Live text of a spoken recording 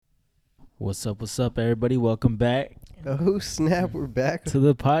What's up, everybody? Welcome back Oh, snap. We're back. to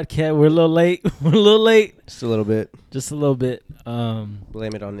the podcast. We're a little late. We're a little late. Just a little bit. Just a little bit.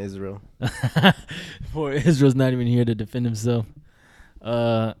 Blame it on Israel. Poor Israel's not even here to defend himself.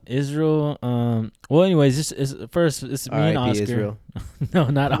 Israel. Well, anyways, first it's me and R.I.P. Oscar. Israel. No,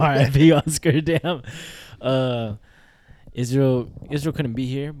 not R.I.P. Oscar. Damn. Israel couldn't be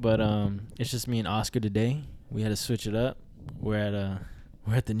here, but it's just me and Oscar today. We had to switch it up.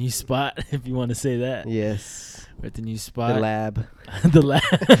 We're at the new spot, if you want to say that. Yes. We're at the new spot. The lab. The lab.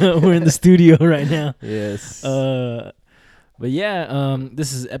 We're in the studio right now. Yes. But yeah,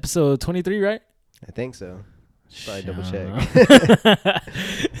 this is episode 23, right? I think so. Probably double check.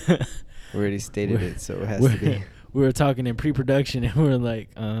 We already stated it, so it has to be. We were talking in pre-production, and we were like,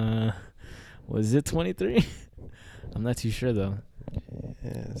 was it 23? I'm not too sure, though.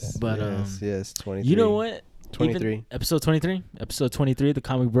 Yes. But, yes, 23. You know what? 23. Even episode 23. Episode 23, The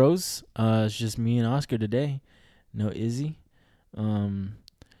Comic Bros. It's just me and Oscar today. No Izzy.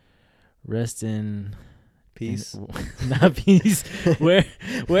 Rest in Peace. Not peace.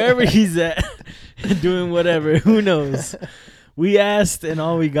 Wherever he's at, doing whatever. Who knows? We asked, and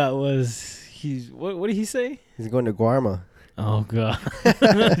all we got was What did he say? He's going to Guarma. Oh god.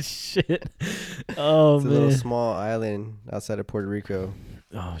 Shit. Oh It's man. a little small island outside of Puerto Rico.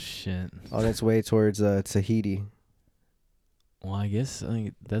 Oh shit. On its way towards Tahiti. Well, I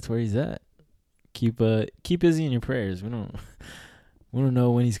think that's where he's at. Keep Izzy in your prayers. We don't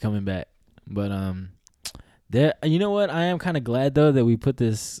know when he's coming back. But there. You know what? I am kind of glad though that we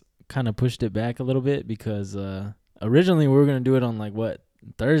pushed it back a little bit because originally we were gonna do it on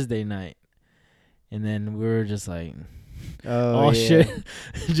Thursday night, and then we were just like, Oh, yeah. shit,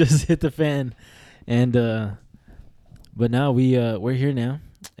 just hit the fan, and but now we're here now,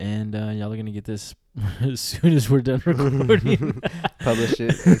 and y'all are gonna get this as soon as we're done recording. Publish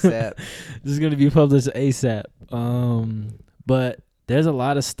it ASAP. This is gonna be published ASAP. But there's a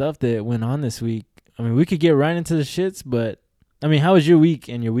lot of stuff that went on this week. I mean, we could get right into the shits, but I mean, how was your week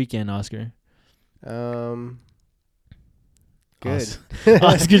and your weekend, Oscar? Good.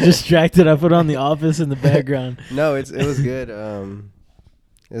 Oscar distracted. I put on The Office in the background. No, it was good.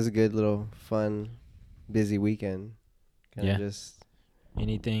 It was a good little fun, busy weekend. Yeah. Just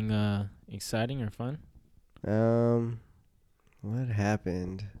Anything exciting or fun? what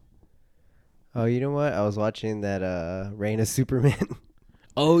happened? Oh, you know what? I was watching that Reign of Superman.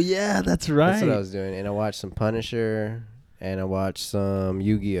 Oh yeah, that's right. That's what I was doing, and I watched some Punisher, and I watched some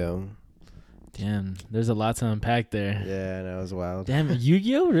Yu-Gi-Oh. Damn, there's a lot to unpack there. Yeah, and that was wild. Damn,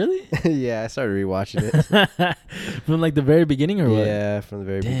 Yu-Gi-Oh, really? Yeah, I started rewatching it. From the very beginning or what? Yeah, from the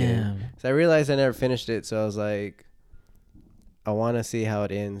very beginning. Damn. So I realized I never finished it, so I was like, I want to see how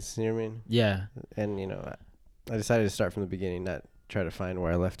it ends. You know what I mean? Yeah. And I decided to start from the beginning, not try to find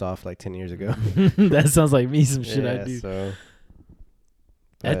where I left off 10 years ago. That sounds like me. Some shit I do. So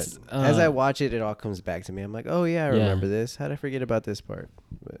That's as I watch it, it all comes back to me. I'm like, oh yeah, I remember this. How'd I forget about this part?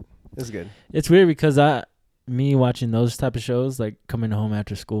 But it's good. It's weird because me watching those type of shows, like coming home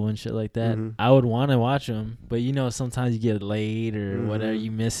after school and shit like that, Mhm. I would want to watch them, but sometimes you get late or whatever,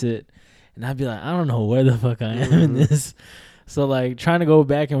 you miss it, and I'd be like, I don't know where the fuck I am in this. So trying to go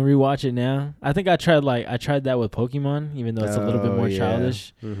back and rewatch it now. I think I tried that with Pokemon, even though it's a little bit more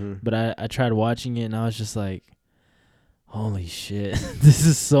childish. Mm-hmm. But I tried watching it and I was just like, holy shit, this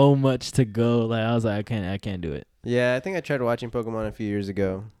is so much to go. I was like, I can't do it. Yeah, I think I tried watching Pokemon a few years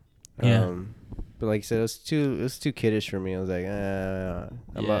ago. Yeah. But like you said, it was too kiddish for me. I was like, I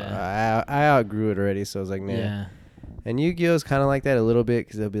outgrew it already. So I was like, man. Yeah. And Yu-Gi-Oh is kind of like that a little bit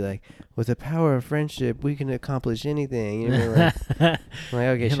because they'll be like, with the power of friendship, we can accomplish anything. You know, I'm like,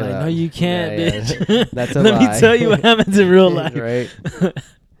 okay, You're shut like, up. no, you can't, bitch. That's a Let lie. me tell you what happens in real life. Right.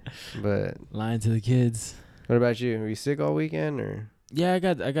 But Lying to the kids. what about you? Were you sick all weekend or? Yeah, I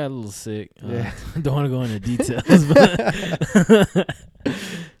got a little sick. Yeah. Don't want to go into details, but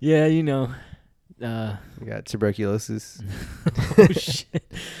yeah, You got tuberculosis. Oh shit!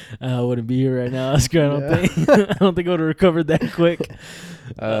 I wouldn't be here right now, Oscar. I don't think. I don't think I would have recovered that quick.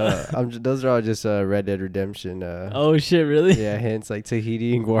 Those are all just Red Dead Redemption. Oh shit! Really? Yeah, hints like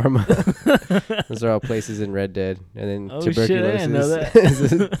Tahiti and Guarma. Those are all places in Red Dead. And then Oh, tuberculosis shit, I didn't know that.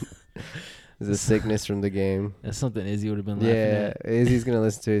 is a sickness from the game. That's something Izzy would have been laughing Yeah, at. Izzy's gonna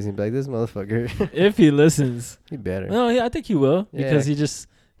listen to it. He's gonna be like, this motherfucker. If he listens. He better. No, yeah, I think he will because Yeah. he just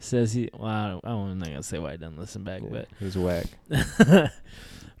says I'm not gonna say why I didn't listen back, Yeah, he was whack.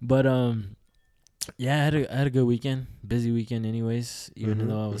 but yeah, I had a good weekend, busy weekend, anyways. Even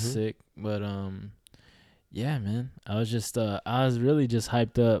though I was sick, but yeah, man, I was really just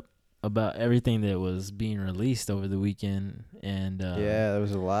hyped up about everything that was being released over the weekend, and Yeah, there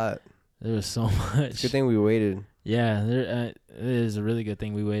was a lot. There was so much. It's a good thing we waited. Yeah, it is a really good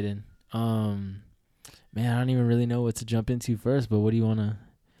thing we waited. Man, I don't even really know what to jump into first, but what do you want to...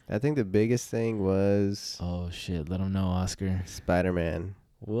 I think the biggest thing was Oh, shit. Let them know, Oscar. Spider-Man.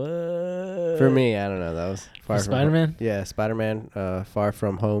 What? For me, I don't know. That was For Spider-Man? Yeah, Spider-Man Far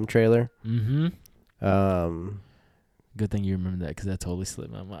From Home trailer. Mm-hmm. Good thing you remember that because that totally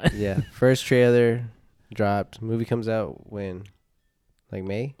slipped my mind. Yeah, first trailer dropped. Movie comes out when? Like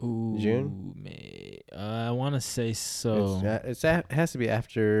May? Ooh, June? May. I want to say so. It has to be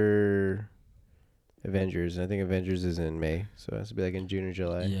after Avengers. I think Avengers is in May, so it has to be like in June or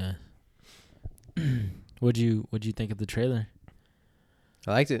July. Yeah. What'd you think of the trailer?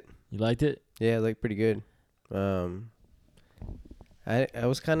 I liked it. You liked it? Yeah, it looked pretty good. I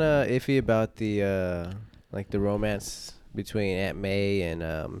was kind of iffy about the like the romance between Aunt May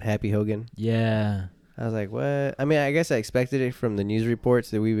and Happy Hogan. Yeah. I was like, what? I mean, I guess I expected it from the news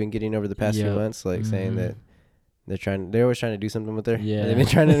reports that we've been getting over the past few months, like saying that they're always trying to do something with her. Yeah. They've been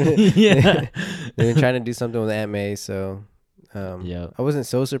trying to yeah. they've been trying to do something with Aunt May, so I wasn't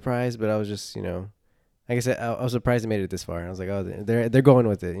so surprised, but I was just, like I said, I was surprised they made it this far. I was like, oh, they're going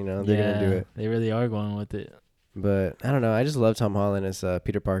with it, they're gonna do it. They really are going with it. But I don't know. I just love Tom Holland as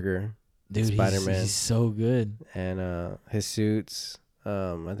Peter Parker, dude. Spider-Man. He's so good. And his suits.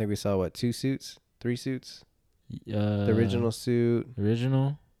 I think we saw 3 suits. The original suit.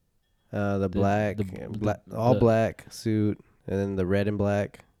 The black, black suit, and then the red and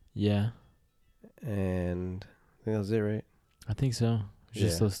black. Yeah. And I think that was it, right? I think so.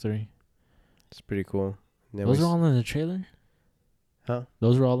 Just those 3. It's pretty cool. Those were all in the trailer? Huh?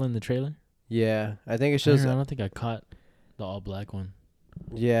 Those were all in the trailer? Yeah. I think it shows... I don't think I caught the all black one.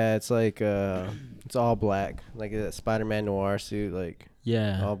 Yeah, it's like... it's all black. Like a Spider-Man noir suit, like...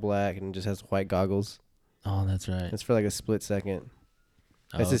 Yeah. All black and just has white goggles. Oh, that's right. It's for like a split second.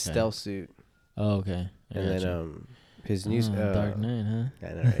 That's his stealth suit. Oh, okay. And then his new... Dark Knight, huh?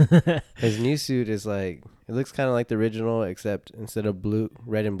 I know, right? His new suit is like... It looks kind of like the original, except instead of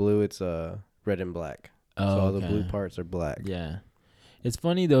red and blue, it's red and black. Oh, so all the blue parts are black. Yeah. It's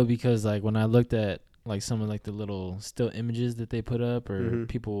funny though because like when I looked at like some of like the little still images that they put up or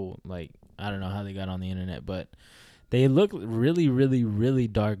people like I don't know how they got on the internet, but they look really, really, really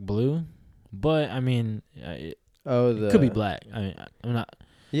dark blue. But I mean, it could be black. I mean, I'm not.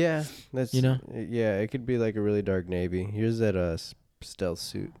 Yeah, that's Yeah, it could be like a really dark navy. Here's that stealth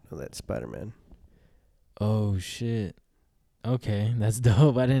suit of that Spider-Man. Oh shit. Okay, that's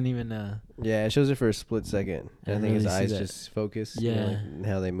dope. I didn't even Yeah, it shows it for a split second. And I think his eyes just focus. Yeah. And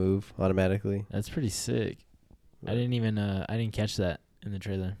how they move automatically. That's pretty sick. I didn't catch that in the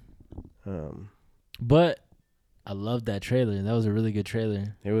trailer. But I loved that trailer. That was a really good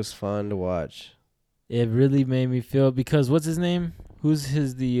trailer. It was fun to watch. It really made me feel because what's his name? What's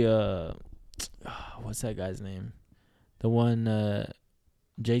that guy's name? The one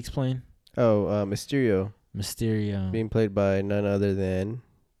Jake's playing? Oh, Mysterio. Mysterio. Being played by none other than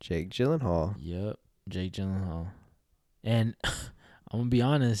Jake Gyllenhaal. Yep, Jake Gyllenhaal. And I'm going to be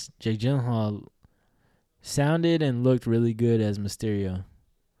honest, Jake Gyllenhaal sounded and looked really good as Mysterio.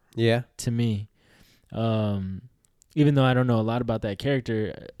 Yeah. To me. Even though I don't know a lot about that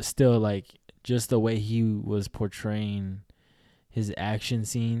character, still like just the way he was portraying his action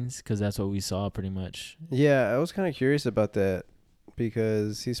scenes, because that's what we saw pretty much. Yeah, I was kind of curious about that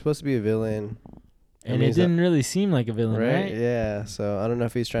because he's supposed to be a villain. And it didn't really seem like a villain, right? Yeah, so I don't know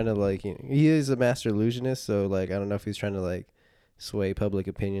if he's trying to like... he is a master illusionist, so like I don't know if he's trying to like sway public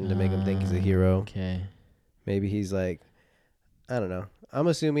opinion to make him think he's a hero. Okay. Maybe he's like... I don't know. I'm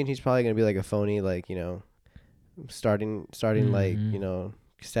assuming he's probably going to be like a phony, like, starting like,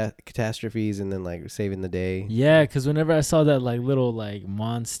 catastrophes and then like saving the day. Yeah, because whenever I saw that like little like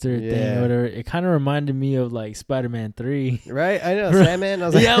monster thing or whatever, it kind of reminded me of like Spider-Man 3. Right? I know, Sandman. I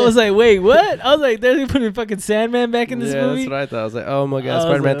was like, I was like, wait, what? I was like, they're putting fucking Sandman back in this movie? Yeah, that's what I thought. I was like, oh my god,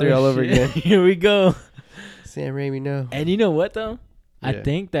 Spider-Man 3 all over again. Here we go. Sam Raimi, no. And you know what though? Yeah. I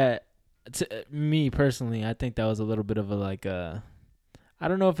think that, to me personally, I think that was a little bit of a like I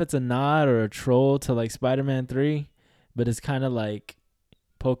don't know if it's a nod or a troll to like Spider-Man 3, but it's kind of like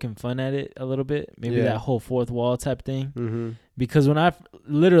poking fun at it a little bit. Maybe that whole fourth wall type thing. Mm-hmm. Because when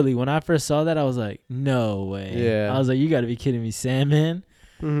I first saw that, I was like, no way. Yeah. I was like, you got to be kidding me, Sandman.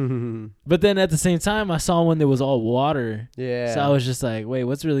 Mm-hmm. But then at the same time, I saw one that was all water. Yeah. So I was just like, wait,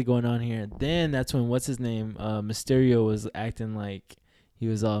 what's really going on here? Then that's when, what's his name? Mysterio was acting like he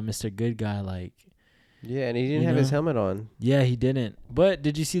was all Mr. Good Guy, like. Yeah, and he didn't have his helmet on. Yeah, he didn't. But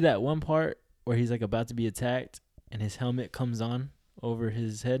did you see that one part where he's like about to be attacked and his helmet comes on over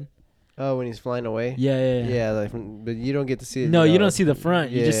his head? Oh, when he's flying away. Yeah. Yeah, like, but you don't get to see it. No, you don't see the front.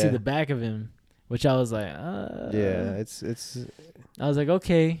 You just see the back of him, which I was like, yeah, it's. I was like,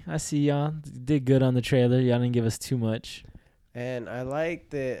 okay, I see y'all did good on the trailer. Y'all didn't give us too much. And I like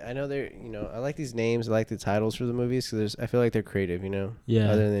that. I know they're, I like these names. I like the titles for the movies because I feel like they're creative.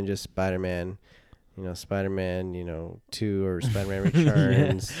 Yeah. Other than just Spider-Man, Spider-Man, 2 or Spider-Man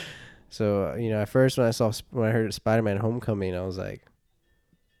Returns. Yeah. So at first when I heard Spider-Man Homecoming, I was like,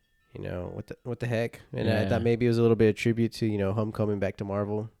 what the heck? And I thought maybe it was a little bit of tribute to Homecoming back to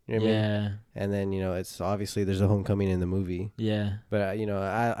Marvel. You know what I mean? And then it's obviously there's a Homecoming in the movie. Yeah. But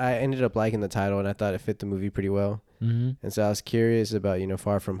I ended up liking the title and I thought it fit the movie pretty well. Mm-hmm. And so I was curious about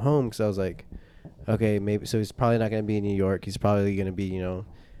Far From Home because I was like, okay, maybe so he's probably not gonna be in New York. He's probably gonna be in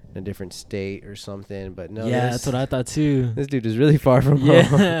a different state or something. But no, that's what I thought too. This dude is really far from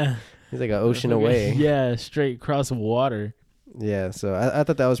home. He's like an ocean away. Yeah, straight across water. Yeah, so I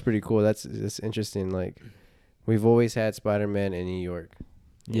thought that was pretty cool. That's interesting. Like, we've always had Spider-Man in New York.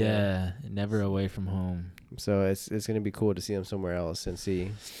 Yeah, never away from home. So it's gonna be cool to see him somewhere else and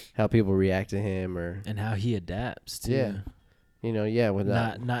see how people react to him and how he adapts too. Yeah, with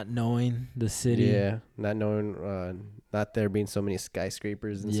not knowing the city. Yeah, not knowing, not there being so many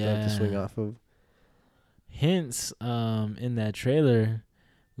skyscrapers and stuff to swing off of. Hence, in that trailer,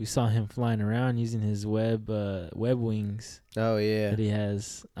 we saw him flying around using his web wings. Oh yeah, that he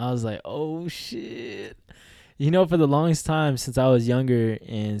has. I was like, oh shit. For the longest time since I was younger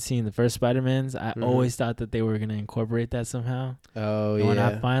and seeing the first Spider-Mans, I always thought that they were gonna incorporate that somehow. Oh and when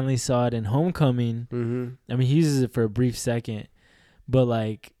I finally saw it in Homecoming, I mean he uses it for a brief second, but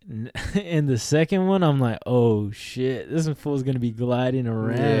like in the second one, I'm like, oh shit, this fool's gonna be gliding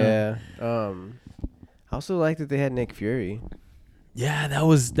around. Yeah. I also like that they had Nick Fury. Yeah, that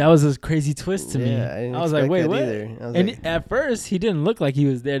was a crazy twist to me. I was like, wait, what? And at first, he didn't look like he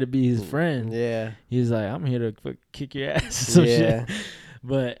was there to be his friend. Yeah. He was like, I'm here to kick your ass. Some shit.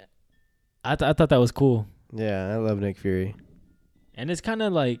 But I thought that was cool. Yeah, I love Nick Fury. And it's kind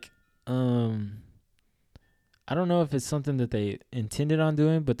of like, I don't know if it's something that they intended on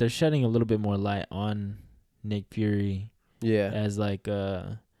doing, but they're shedding a little bit more light on Nick Fury. Yeah. As like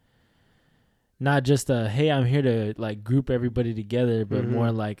not just hey, I'm here to like group everybody together, but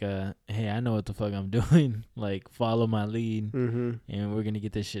more like hey, I know what the fuck I'm doing. Like, follow my lead, and we're gonna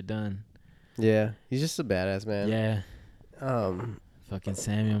get this shit done. Yeah, he's just a badass man. Yeah. Fucking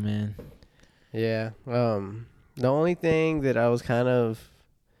Samuel, man. Yeah. The only thing that I was kind of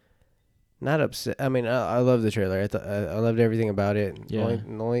not upset. I mean, I love the trailer. I loved everything about it. Yeah.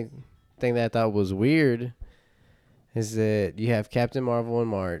 The only thing that I thought was weird is that you have Captain Marvel in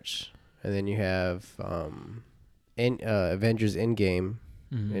March. And then you have Avengers Endgame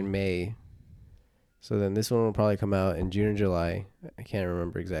in May. So then this one will probably come out in June or July. I can't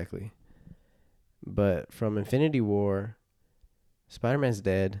remember exactly. But from Infinity War, Spider-Man's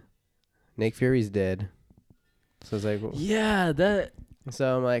dead. Nick Fury's dead. So it's like... Yeah, that...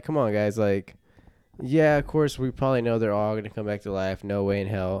 So I'm like, come on, guys. Like, yeah, of course, we probably know they're all going to come back to life. No way in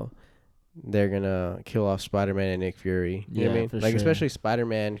hell they're gonna kill off Spider-Man and Nick Fury. You know what I mean? Like, especially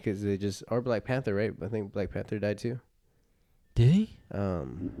Spider-Man, because they just... Or Black Panther, right? I think Black Panther died too. Did he? I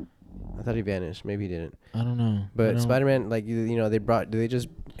thought he vanished. Maybe he didn't. I don't know. But Spider-Man, like, they just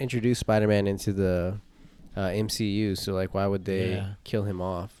introduced Spider-Man into the MCU, so, like, why would they kill him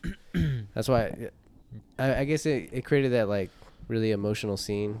off? That's why... I guess it created that, like, really emotional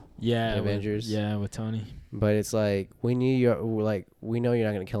scene. Yeah. In Avengers. With Tony. But it's like, we know you're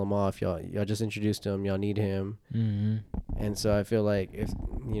not gonna kill him off. Y'all just introduced him. Y'all need him. Mm-hmm. And so I feel like if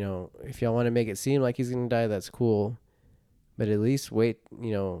y'all want to make it seem like he's gonna die, that's cool. But at least wait,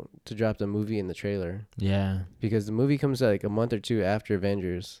 to drop the movie in the trailer. Yeah. Because the movie comes like a month or two after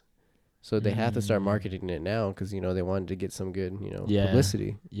Avengers, so they have to start marketing it now because they wanted to get some good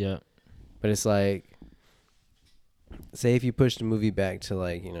publicity. Yeah. But it's like, say if you push the movie back to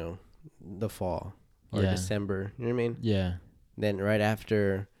like the fall. Or December, you know what I mean? Yeah. Then right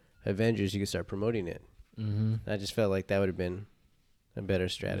after Avengers, you could start promoting it. Mm-hmm. I just felt like that would have been a better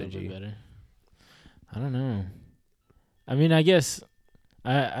strategy. Better. I don't know. I mean, I guess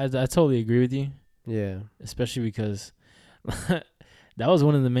I totally agree with you. Yeah. Especially because that was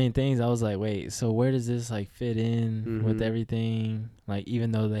one of the main things. I was like, wait, so where does this like fit in with everything? Like,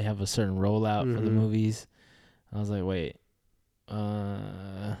 even though they have a certain rollout for the movies, I was like, wait,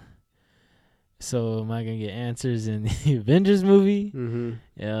 so am I gonna get answers in the Avengers movie?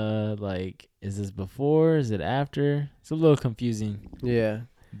 Like, is this before? Is it after? It's a little confusing. Yeah.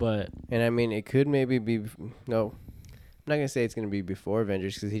 But I mean, it could maybe be no. I'm not gonna say it's gonna be before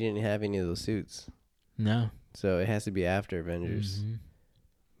Avengers because he didn't have any of those suits. No. So it has to be after Avengers.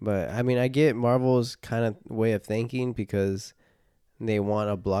 But I mean, I get Marvel's kind of way of thinking because they want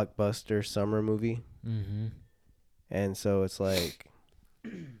a blockbuster summer movie. Mm-hmm. And so it's like,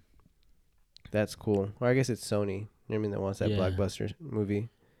 that's cool. Or I guess it's Sony. You know what I mean? That wants that blockbuster movie.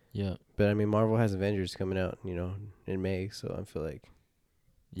 Yeah. But I mean, Marvel has Avengers coming out, in May. So I feel like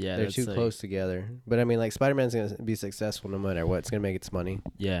they're too close together. But I mean, like, Spider-Man's going to be successful no matter what. It's going to make its money.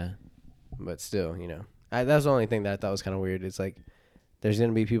 Yeah. But still, that's the only thing that I thought was kind of weird. It's like, there's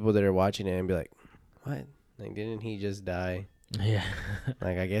going to be people that are watching it and be like, what? Like, didn't he just die? Yeah.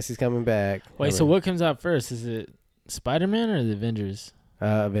 Like, I guess he's coming back. Wait, so what comes out first? Is it Spider-Man or the Avengers?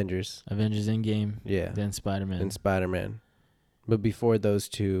 Avengers. Avengers Endgame. Yeah. Then Spider-Man. Then Spider-Man. But before those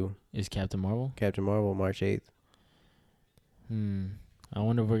two... Is Captain Marvel? Captain Marvel, March 8th. I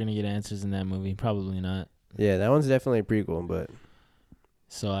wonder if we're going to get answers in that movie. Probably not. Yeah, that one's definitely a prequel, but...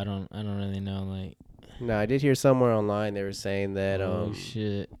 So I don't really know, like... No, I did hear somewhere online they were saying that... Oh,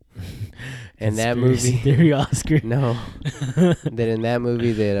 shit. In that movie... Theory Oscar. No. That in that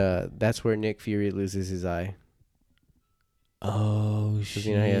movie, that's where Nick Fury loses his eye. Oh, shit.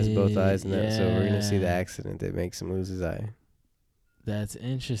 Because, he has both eyes in that, so we're going to see the accident that makes him lose his eye. That's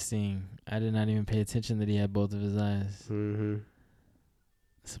interesting. I did not even pay attention that he had both of his eyes. Mm-hmm.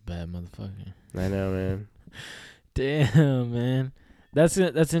 That's a bad motherfucker. I know, man. Damn, man. That's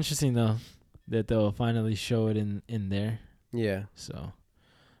interesting, though, that they'll finally show it in there. Yeah. So,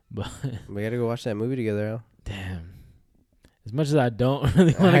 but... We got to go watch that movie together, Al. Damn. As much as I don't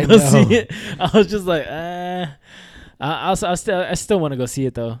really want to go see it, I was just like, I still want to go see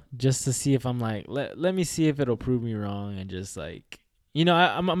it, though, just to see if I'm like, let me see if it'll prove me wrong, and just like,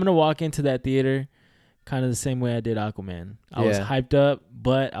 I'm going to walk into that theater kind of the same way I did Aquaman. I was hyped up,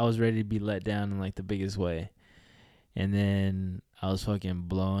 but I was ready to be let down in like the biggest way. And then I was fucking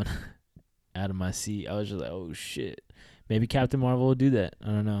blown out of my seat. I was just like, oh shit. Maybe Captain Marvel will do that. I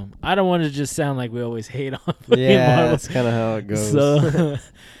don't know. I don't want to just sound like we always hate on Marvel. Yeah, that's kind of how it goes.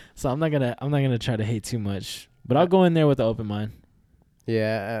 So I'm not gonna try to hate too much. But I'll go in there with an open mind.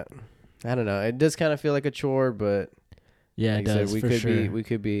 Yeah, I don't know. It does kind of feel like a chore, but yeah, like it does. We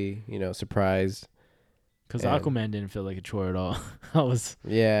could be, surprised. Because Aquaman didn't feel like a chore at all. I was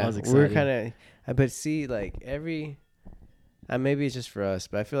excited. We're kind of, but see, like every, maybe it's just for us,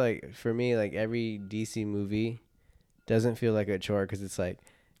 but I feel like for me, like every DC movie doesn't feel like a chore because it's like,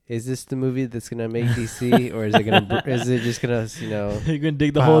 is this the movie that's gonna make DC, or is it just gonna, you're gonna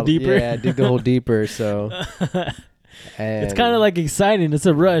dig the hole deeper? Yeah, dig the hole deeper. So, it's kind of like exciting. It's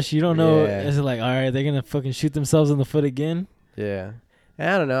a rush. You don't know. Yeah. Is it like, all right, they're gonna fucking shoot themselves in the foot again? Yeah.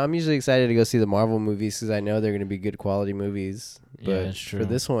 I don't know. I'm usually excited to go see the Marvel movies because I know they're gonna be good quality movies. But yeah, that's true. For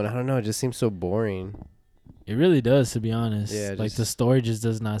this one, I don't know. It just seems so boring. It really does, to be honest. Yeah. Like the story just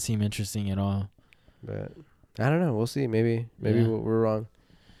does not seem interesting at all. But I don't know. We'll see. Maybe we're wrong.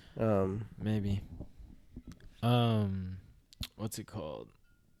 Maybe. What's it called?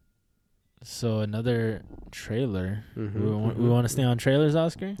 So another trailer. Mm-hmm, we want to stay on trailers,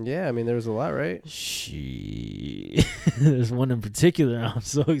 Oscar? Yeah, I mean there was a lot, right? There's one in particular I'm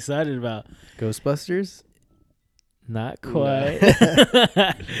so excited about. Ghostbusters? Not quite.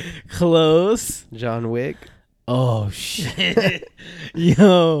 Close. John Wick. Oh shit.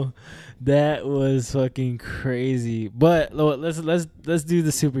 Yo. That was fucking crazy. But let's do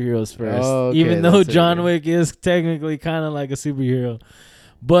the superheroes first. Oh, okay, even though John Wick is technically kind of like a superhero.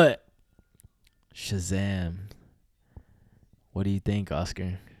 But Shazam. What do you think,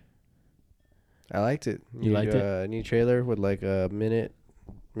 Oscar? I liked it. You liked it? New trailer with like a minute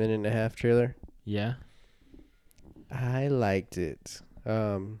and a half trailer. Yeah. I liked it.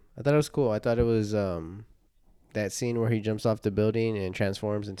 I thought it was cool. I thought it was that scene where he jumps off the building and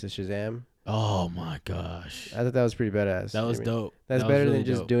transforms into Shazam. Oh my gosh. I thought that was pretty badass. That was dope. That's better than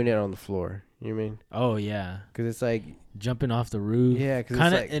just doing it on the floor. You know what I mean? Oh yeah. Because it's like jumping off the roof. Yeah, because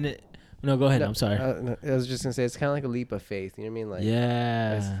kind of in it. No, go ahead. I'm sorry. I was just gonna say it's kind of like a leap of faith. You know what I mean? Like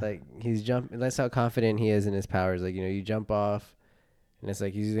it's like he's jumping. That's how confident he is in his powers. Like you jump off, and it's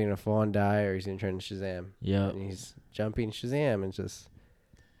like he's either gonna fall and die or he's gonna turn to Shazam. Yeah. And he's jumping Shazam and just.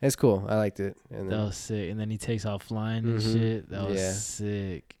 It's cool. I liked it. And that was sick. And then he takes off flying and shit. That was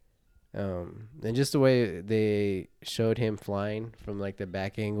sick. And just the way they showed him flying from like the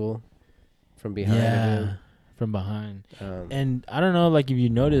back angle, from behind him. From behind. And I don't know, like if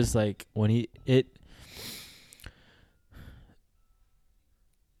you notice, like when I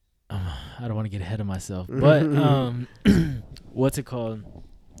don't want to get ahead of myself, but what's it called?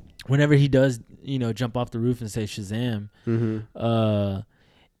 Whenever he does, jump off the roof and say Shazam,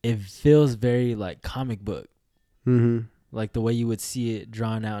 it feels very like comic book, like the way you would see it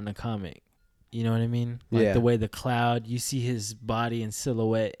drawn out in a comic. You know what I mean? Like the way the cloud, you see his body in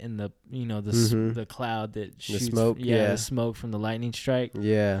silhouette in the, the cloud that shoots. The smoke, the smoke from the lightning strike.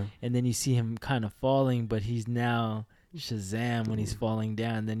 Yeah. And then you see him kind of falling, but he's now Shazam when he's falling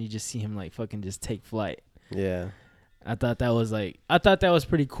down. Then you just see him like fucking just take flight. Yeah. I thought that was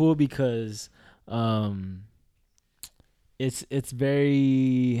pretty cool because it's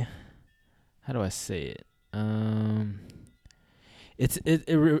very, how do I say it?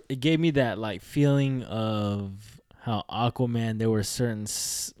 It gave me that like feeling of how Aquaman, there were certain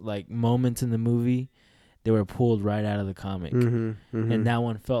like moments in the movie they were pulled right out of the comic, and that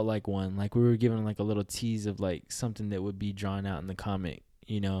one felt like one. Like we were given like a little tease of like something that would be drawn out in the comic,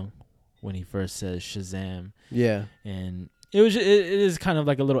 when he first says Shazam. Yeah, and it is kind of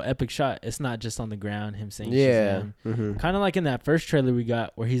like a little epic shot. It's not just on the ground him saying Shazam. Kind of like in that first trailer we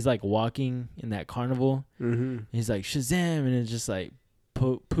got where he's like walking in that carnival. He's like Shazam, and it's just like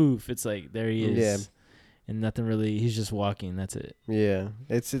poof. It's like there he is. Yeah. And nothing really. He's just walking. That's it. Yeah,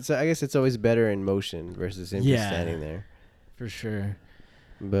 it's. I guess it's always better in motion versus him just standing there. For sure.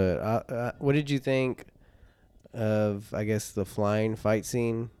 But what did you think of, I guess, the flying fight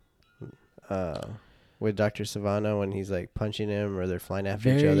scene with Dr. Sivana when he's like punching him or they're flying after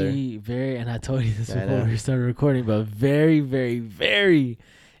each other? Very. And I told you this before we started recording, but very, very, very.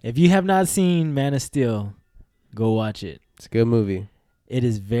 If you have not seen Man of Steel, go watch it. It's a good movie. It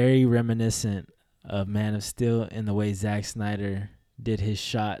is very reminiscent of Man of Steel and the way Zack Snyder did his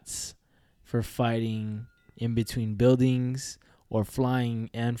shots for fighting in between buildings or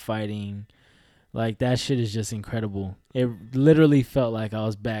flying and fighting. Like, that shit is just incredible. It literally felt like I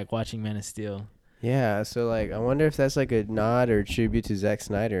was back watching Man of Steel. Yeah, so like I wonder if that's like a nod or tribute to Zack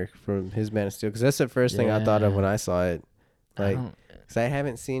Snyder from his Man of Steel, because that's the first thing I thought of when I saw it. Like, because I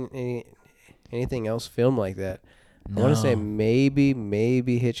haven't seen anything else filmed like that. No. I want to say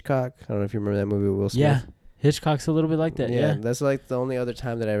maybe Hitchcock. I don't know if you remember that movie with Will Smith. Yeah, Hitchcock's a little bit like that. Yeah, that's like the only other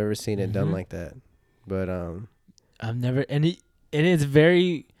time that I've ever seen it done like that. But I've never, and it's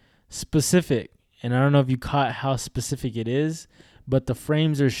very specific. And I don't know if you caught how specific it is, but the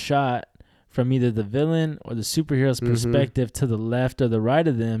frames are shot from either the villain or the superhero's perspective to the left or the right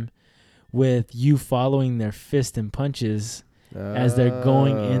of them, with you following their fist and punches. As they're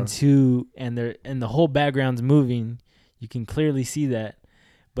going into, and the whole background's moving, you can clearly see that,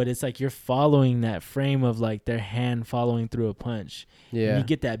 but it's like you're following that frame of like their hand following through a punch. Yeah, and you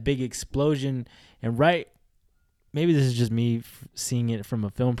get that big explosion, and maybe this is just me seeing it from a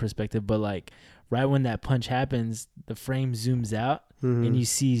film perspective, but like right when that punch happens, the frame zooms out, and you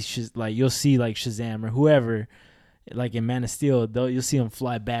see you'll see like Shazam or whoever. Like in Man of Steel, you'll see him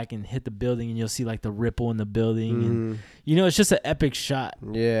fly back and hit the building, and you'll see like the ripple in the building, and it's just an epic shot.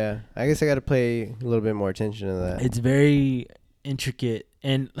 Yeah, I guess I got to pay a little bit more attention to that. It's very intricate,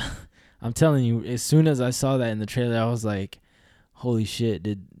 and I'm telling you, as soon as I saw that in the trailer, I was like, "Holy shit!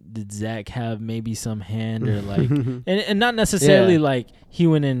 Did Zach have maybe some hand or like?" and not necessarily like he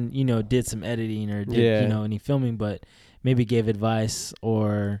went and did some editing or did any filming, but maybe gave advice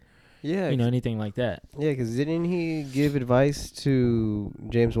or. Yeah, anything like that. Yeah, because didn't he give advice to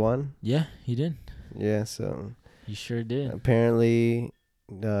James Wan? Yeah, he did. Yeah, so he sure did. Apparently,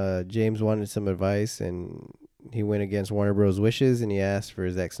 James wanted some advice, and he went against Warner Bros. Wishes, and he asked for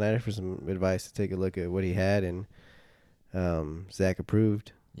Zack Snyder for some advice to take a look at what he had, and Zack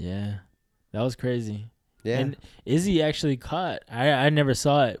approved. Yeah, that was crazy. Yeah. And Izzy actually caught. I never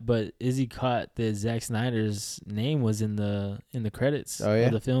saw it, but Izzy caught that Zack Snyder's name was in the credits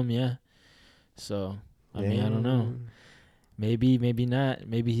of the film. Yeah. So I mean, I don't know. Maybe not.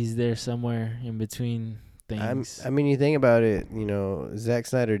 Maybe he's there somewhere in between things. I mean, you think about it. Zack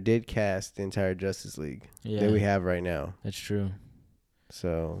Snyder did cast the entire Justice League that we have right now. That's true.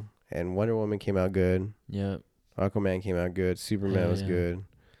 So, and Wonder Woman came out good. Yep. Aquaman came out good. Superman was good.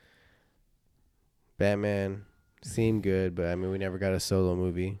 Batman seemed good, but I mean, we never got a solo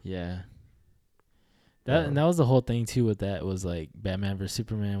movie. Yeah. And that was the whole thing too with that, was like Batman vs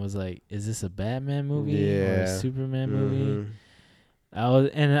Superman was like, is this a Batman movie or a Superman movie? I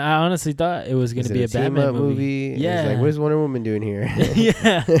honestly thought it was gonna be a Batman movie. Yeah. Like, what is Wonder Woman doing here?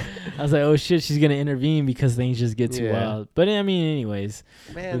 Yeah. I was like, oh shit, she's gonna intervene because things just get too wild. But I mean, anyways.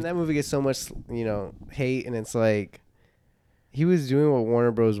 Man, that movie gets so much hate, and it's like, he was doing what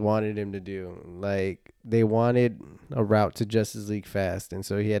Warner Bros. Wanted him to do. Like, they wanted a route to Justice League fast, and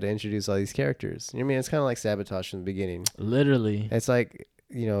so he had to introduce all these characters. You know what I mean? It's kind of like Sabotage from the beginning. Literally. It's like,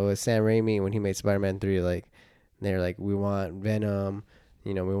 Sam Raimi, when he made Spider-Man 3, like, they're like, we want Venom,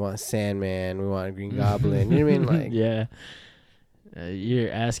 we want Sandman, we want Green Goblin. You know what I mean? Like, yeah.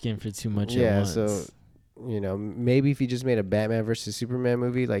 You're asking for too much at once. So, maybe if he just made a Batman versus Superman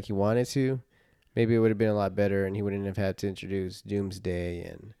movie like he wanted to, maybe it would have been a lot better, and he wouldn't have had to introduce Doomsday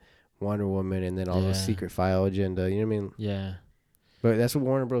and Wonder Woman and then all the secret file agenda. You know what I mean? Yeah. But that's what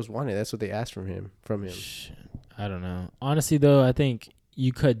Warner Bros. Wanted. That's what they asked from him. I don't know. Honestly, though, I think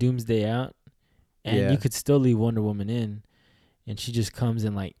you cut Doomsday out, and you could still leave Wonder Woman in, and she just comes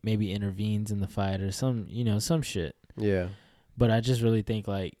and like maybe intervenes in the fight or some shit. Yeah. But I just really think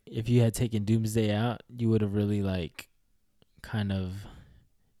like if you had taken Doomsday out, you would have really like kind of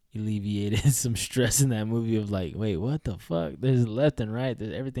alleviated some stress in that movie of like, wait, what the fuck? There's left and right.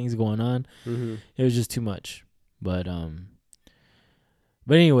 Everything's going on. Mm-hmm. It was just too much. But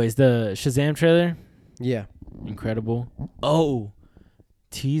anyways, the Shazam trailer. Yeah. Incredible. Oh,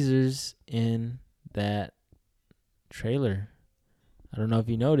 teasers in that trailer. I don't know if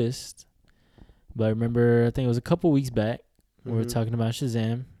you noticed, but I remember, I think it was a couple weeks back, we were talking about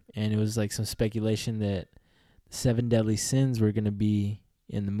Shazam, and it was like some speculation that 7 Deadly Sins were going to be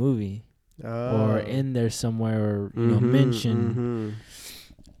in the movie or in there somewhere, or mentioned. Mm-hmm.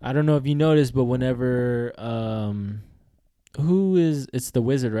 I don't know if you noticed, but whenever it's the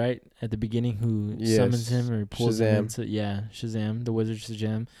wizard, right, at the beginning, who summons him or pulls him into Shazam, the wizard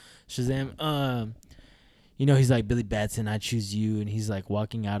Shazam. He's like, Billy Batson, I choose you, and he's like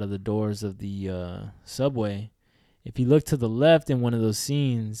walking out of the doors of the subway. If you look to the left in one of those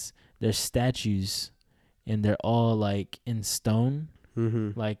scenes, there's statues, and they're all like in stone,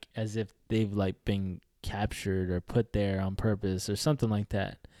 like as if they've like been captured or put there on purpose or something like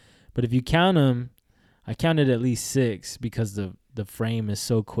that. But if you count them, I counted at least 6 because the frame is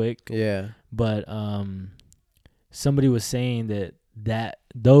so quick. Yeah. But somebody was saying that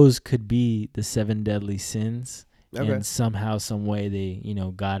those could be the 7 deadly sins, and somehow, some way they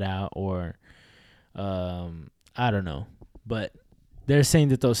got out, or I don't know, but they're saying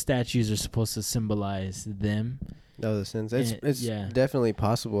that those statues are supposed to symbolize them. Oh, the sins. It's definitely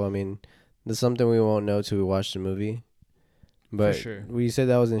possible. I mean, there's something we won't know till we watch the movie. But for sure. You said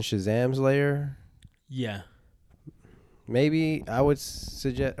that was in Shazam's lair? Yeah. Maybe I would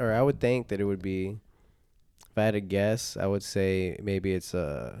suggest, or I would think that it would be, if I had to guess, I would say maybe it's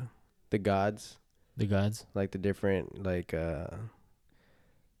the gods. The gods? Like the different, like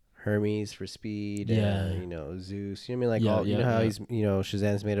Hermes for speed, Zeus. You know what I mean? Like how he's,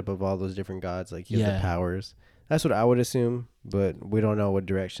 Shazam's made up of all those different gods. Like he has the powers. That's what I would assume, but we don't know what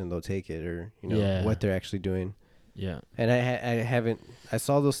direction they'll take it, or what they're actually doing. Yeah. And I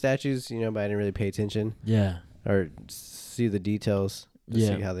saw those statues, but I didn't really pay attention. Yeah. Or see the details to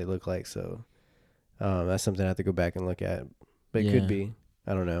see how they look like. So that's something I have to go back and look at. But it could be.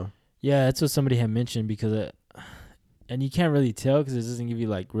 I don't know. Yeah, that's what somebody had mentioned, because and you can't really tell because it doesn't give you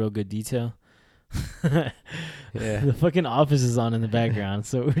like real good detail. The fucking Office is on in the background,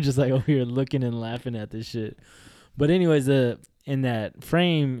 so we're just like over here looking and laughing at this shit. But anyways, in that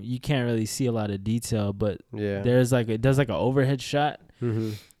frame you can't really see a lot of detail, but there's like, it does like an overhead shot,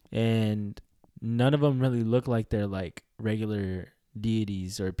 and none of them really look like they're like regular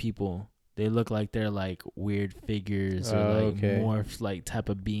deities or people. They look like they're like weird figures or like morphs, like type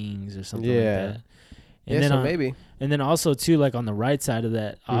of beings or something like that. And then maybe. And then also too, like on the right side of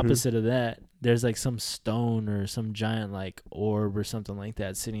that, opposite of that, there's like some stone or some giant like orb or something like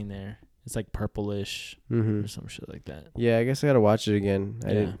that sitting there. It's like purplish or some shit like that. Yeah, I guess I gotta watch it again. I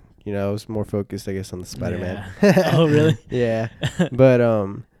didn't, I was more focused, I guess, on the Spider-Man. Yeah. Oh, really? Yeah. But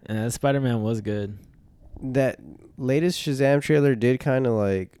that Spider-Man was good. That latest Shazam trailer did kind of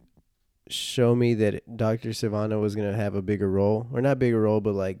like show me that Dr. Sivana was gonna have a bigger role, or not bigger role,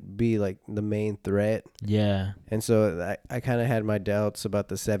 but like be like the main threat. Yeah. And so I kind of had my doubts about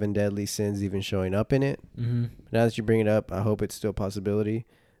the 7 deadly sins even showing up in it. Now that you bring it up, I hope it's still a possibility.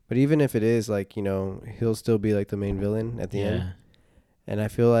 But even if it is, like, he'll still be like the main villain at the end. And I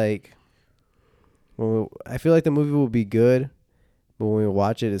feel like the movie will be good, but when we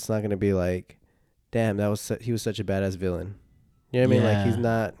watch it, it's not gonna be like, damn, he was such a badass villain. You know what I mean? Like, he's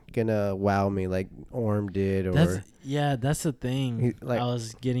not gonna wow me like Orm did, or that's the thing I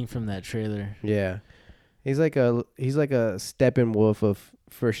was getting from that trailer. Yeah, he's like a Steppenwolf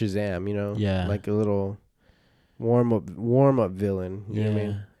for Shazam, Yeah, like a little warm up villain. You know what I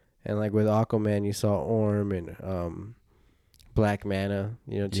mean? And like with Aquaman, you saw Orm and Black Manta.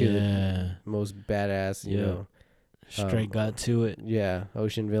 Two of the most badass. Straight got to it. Yeah,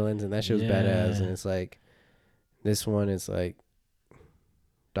 ocean villains, and that show's badass. And it's like this one is like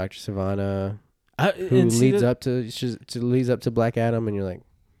Dr. Sivana, who leads up to Black Adam, and you're like,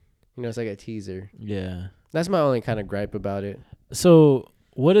 it's like a teaser. Yeah, that's my only kind of gripe about it. So,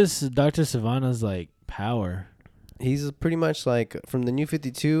 what is Dr. Sivana's like power? He's pretty much like from the New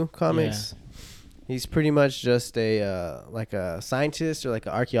 52 comics. Yeah. He's pretty much just a like a scientist or like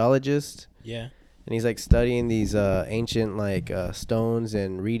an archaeologist. Yeah. and he's like studying these ancient like stones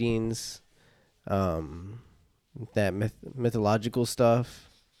and readings, that mythological stuff,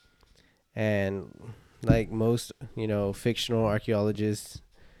 and like most fictional archaeologists,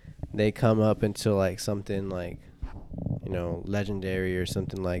 they come up into like something like legendary or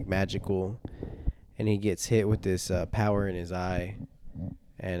something like magical, and he gets hit with this power in his eye,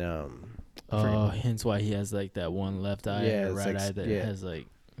 and hence why he has like that one left eye or right eye that has like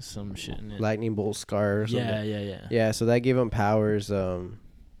some shit in it. Lightning bolt scar or something. Yeah. Yeah, so that gave him powers. So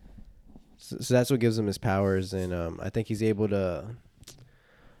that's what gives him his powers, and I think he's able to.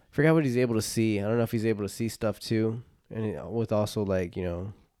 I forgot what he's able to see. I don't know if he's able to see stuff too, and with also like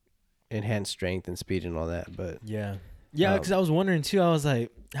enhanced strength and speed and all that. But yeah, because I was wondering too. I was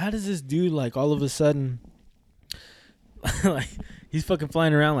like, how does this dude like all of a sudden, like he's fucking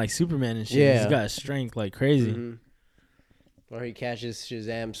flying around like Superman and shit. Yeah. He's got strength like crazy. Mm-hmm. Or he catches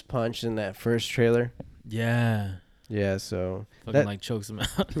Shazam's punch in that first trailer. Yeah. Yeah, so fucking like chokes him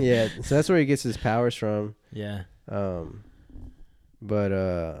out. Yeah, so that's where he gets his powers from. Yeah. But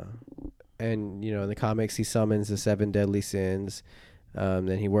and in the comics he summons the 7 deadly sins.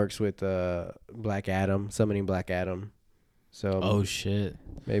 Then he works with Black Adam, summoning Black Adam. So oh shit.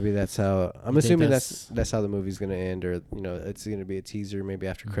 Maybe that's how I'm assuming that's how the movie's gonna end, or it's gonna be a teaser, maybe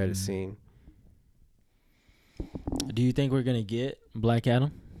after credit scene. Do you think we're gonna get Black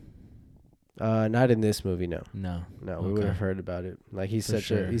Adam? Not in this movie, no. No, we would have heard about it. Like he's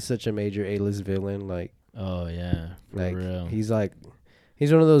such a major A-list villain. Like oh yeah, for real. He's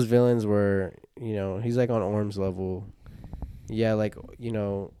one of those villains where he's like on Orm's level. Yeah, like or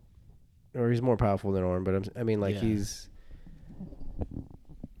he's more powerful than Orm, but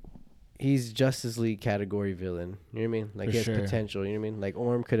he's Justice League category villain. You know what I mean? Like he has potential. You know what I mean? Like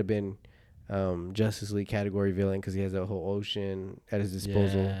Orm could have been Justice League category villain because he has a whole ocean at his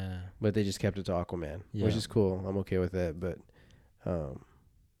disposal, but they just kept it to Aquaman, which is cool. I'm okay with that, but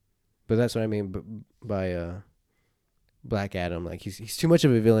that's what I mean by Black Adam. Like he's too much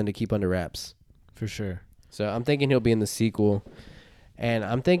of a villain to keep under wraps. For sure. So I'm thinking he'll be in the sequel, and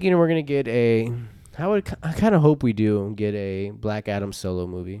I'm thinking we're gonna get I kind of hope we do get a Black Adam solo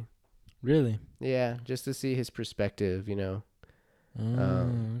movie. Really? Yeah, just to see his perspective.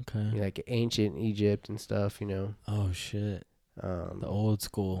 Okay. Like ancient Egypt and stuff. Oh shit. The old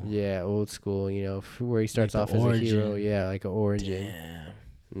school. Yeah, old school. Where he starts off as a hero. Yeah, like an origin.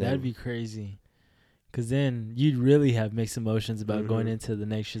 Damn. That'd be crazy. Cause then you'd really have mixed emotions about going into the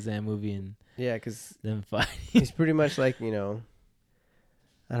next Shazam movie and cause them fighting. He's pretty much like I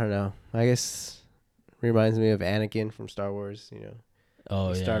don't know. I guess reminds me of Anakin from Star Wars. You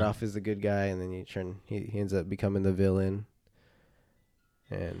start off as the good guy and then he ends up becoming the villain.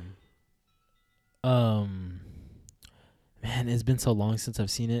 And man, it's been so long since I've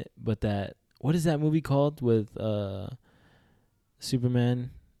seen it, but what is that movie called with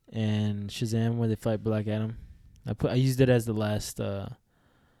Superman and Shazam where they fight Black Adam? I used it as the last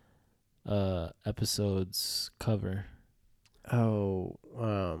episode's cover.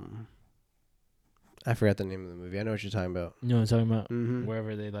 I forgot the name of the movie. I know what you're talking about. You know what I'm talking about? Mm-hmm.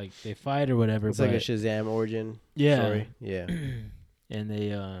 Wherever they fight or whatever. It's like a Shazam origin. Yeah. Story. Yeah. And they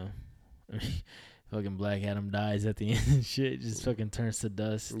fucking Black Adam dies at the end and shit. Just fucking turns to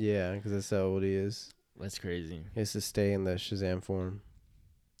dust. Yeah, because that's how old he is. That's crazy. He has to stay in the Shazam form.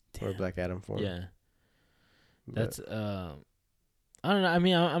 Damn. Or Black Adam form. Yeah. That's I don't know. I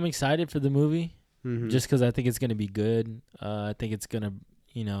mean, I'm excited for the movie. Mm-hmm. Just because I think it's gonna be good. I think it's gonna,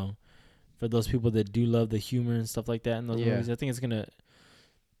 for those people that do love the humor and stuff like that in those movies, I think it's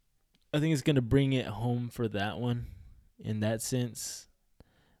gonna bring it home for that one, in that sense.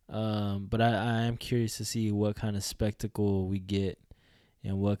 But I am curious to see what kind of spectacle we get,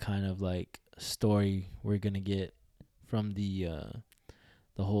 and what kind of like story we're gonna get from the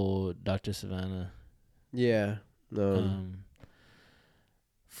whole Dr. Savannah. Yeah.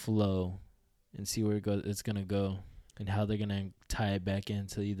 Flow, and see where it's gonna go, and how they're gonna tie it back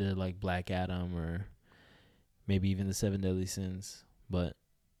into either like Black Adam or maybe even the 7 Deadly Sins. But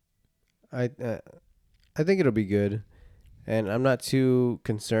I think it'll be good, and I'm not too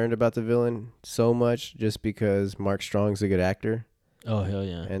concerned about the villain so much, just because Mark Strong's a good actor. Oh hell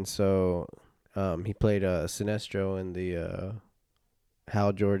yeah! And so, he played Sinestro in the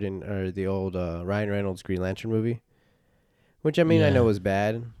Hal Jordan or the old Ryan Reynolds Green Lantern movie, which I know was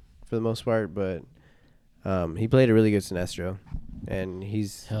bad for the most part, but he played a really good Sinestro, and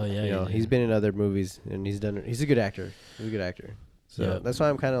he's he's been in other movies and he's a good actor. So that's why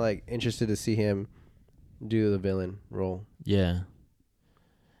I'm kind of like interested to see him do the villain role. Yeah.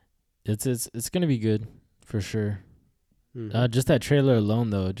 It's gonna be good for sure. Mm-hmm. Just that trailer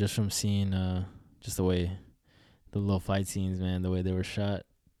alone though, just from seeing Just the way the little fight scenes, man, the way they were shot,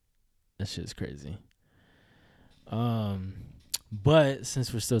 that shit's crazy. But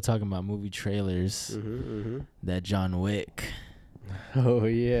since we're still talking about movie trailers, that John Wick. Oh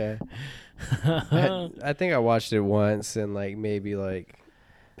yeah. I think I watched it once and like maybe like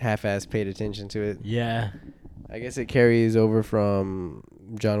half-ass paid attention to it. Yeah. I guess it carries over from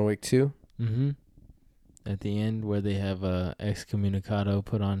John Wick 2. At the end, where they have excommunicado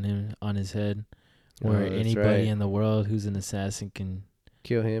put on his head, where anybody in the world who's an assassin can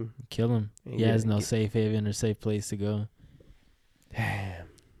kill him. He has no safe haven or safe place to go. Damn.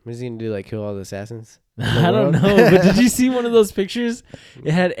 What is he gonna do? Like kill all the assassins? I don't know. But did you see one of those pictures?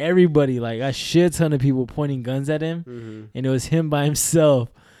 It had everybody, like a shit ton of people pointing guns at him, and it was him by himself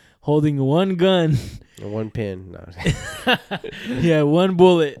holding one gun, one pin. No. Yeah, one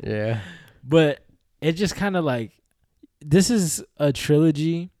bullet. Yeah. But it just kind of like, this is a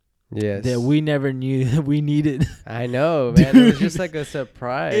trilogy. Yes. That we never knew that we needed. I know, man. It was just like a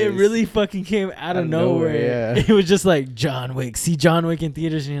surprise. It really fucking came out of nowhere. Yeah. It was just like John Wick. See John Wick in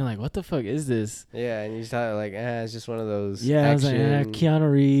theaters, and you're like, what the fuck is this? Yeah, and you thought like, it's just one of those. Yeah, I was like,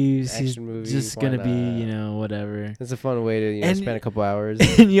 Keanu Reeves. He's movies, just gonna be, whatever. It's a fun way to spend a couple hours.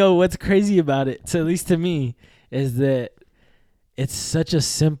 And what's crazy about it, at least to me, is that it's such a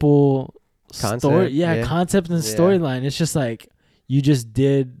simple story. Yeah, concept and storyline. It's just like, you just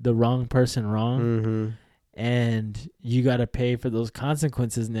did the wrong person wrong, and you got to pay for those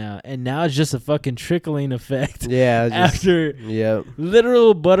consequences now. And now it's just a fucking trickling effect. Yeah. After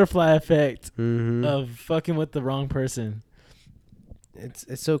literal butterfly effect of fucking with the wrong person.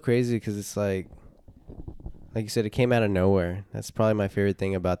 It's so crazy because it's like you said, it came out of nowhere. That's probably my favorite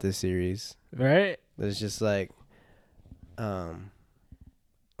thing about this series. Right? It's just like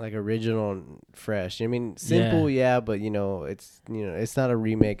original and fresh. I mean, simple, but it's not a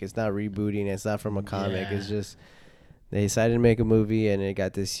remake, it's not rebooting, it's not from a comic. It's just they decided to make a movie and it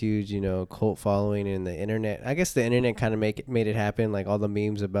got this huge, cult following in the internet. I guess the internet kind of made it happen, like all the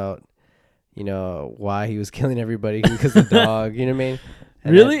memes about, why he was killing everybody because of the dog, you know what I mean?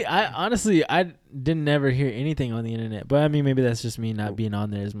 And really? I didn't ever hear anything on the internet, but I mean, maybe that's just me not being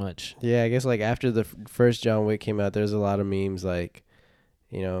on there as much. Yeah, I guess like after the first John Wick came out, there's a lot of memes like,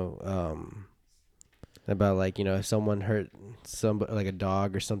 about like, if someone hurt somebody, like a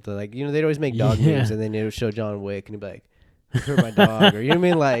dog or something, like, they'd always make dog memes, and then they would show John Wick and he'd be like, "Who hurt my dog?" Or, you know what I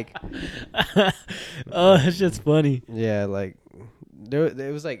mean? Like, oh, that's just funny. Yeah, like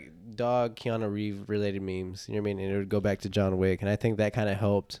there was like dog Keanu Reeves related memes, you know what I mean? And it would go back to John Wick, and I think that kind of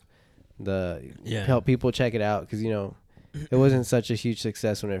helped help people check it out, because it wasn't such a huge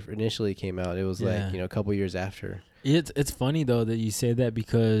success when it initially came out. It was like, a couple years after. It's funny though that you say that,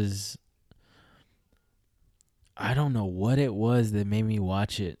 because I don't know what it was that made me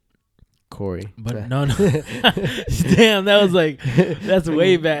watch it. Corey. But no. Damn, that was like, that's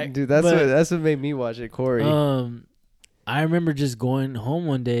way back. Dude, that's what made me watch it, Corey. I remember just going home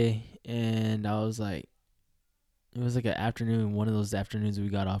one day, and I was like, it was like an afternoon, one of those afternoons we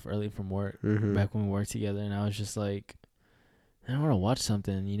got off early from work, back when we worked together, and I was just like, I want to watch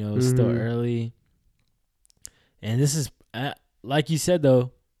something, it was still early. And this is, like you said,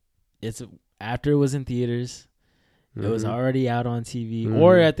 though, it's after it was in theaters. It was already out on TV.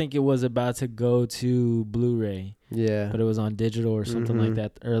 Or I think it was about to go to Blu-ray. Yeah. But it was on digital or something like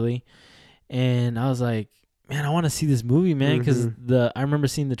that early. And I was like, man, I want to see this movie, man. Because I remember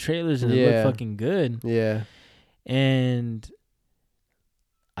seeing the trailers and it looked fucking good. Yeah. And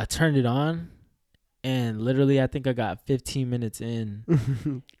I turned it on. And literally, I think I got 15 minutes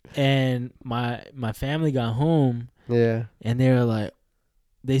in, and my family got home. Yeah, and they were like,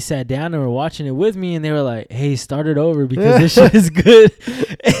 they sat down and were watching it with me, and they were like, "Hey, start it over because this shit is good."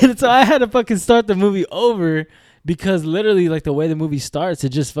 And so I had to fucking start the movie over, because literally, like, the way the movie starts, it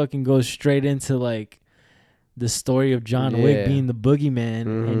just fucking goes straight into like the story of John Wick being the boogeyman,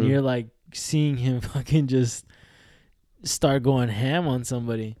 and you're like seeing him fucking just start going ham on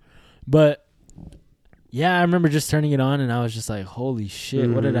somebody, but. Yeah, I remember just turning it on, and I was just like, holy shit,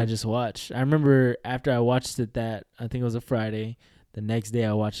 what did I just watch? I remember after I watched it I think it was a Friday, the next day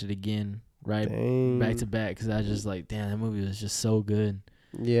I watched it again, back to back, because I was just like, damn, that movie was just so good.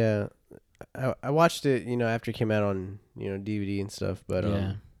 Yeah. I watched it, after it came out on, DVD and stuff, but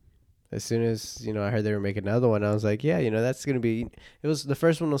as soon as, I heard they were making another one, I was like, yeah, that's going to be, the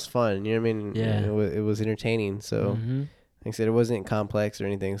first one was fun, you know what I mean? Yeah. It was entertaining, so, like I said, it wasn't complex or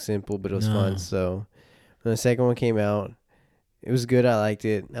anything simple, but it was fun, so... When the second one came out, it was good. I liked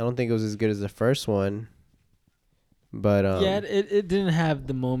it. I don't think it was as good as the first one, but it didn't have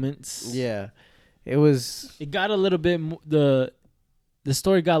the moments. Yeah, it was. It got a little bit the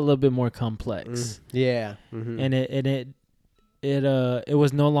story got a little bit more complex. Yeah. Mm-hmm. And it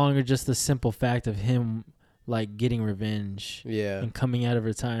was no longer just the simple fact of him like getting revenge. Yeah. And coming out of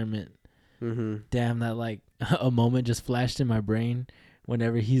retirement. Mm-hmm. Damn, that like a moment just flashed in my brain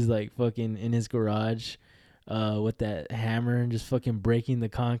whenever he's like fucking in his garage with that hammer and just fucking breaking the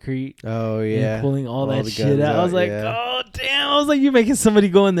concrete. Oh yeah. And pulling all that shit out. I was like, oh damn. I was like, you're making somebody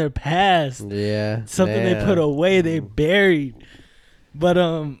go in their past. Yeah. Something they put away, they buried. But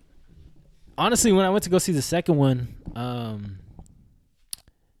honestly, when I went to go see the second one,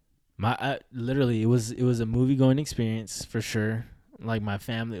 literally it was a movie going experience for sure. Like my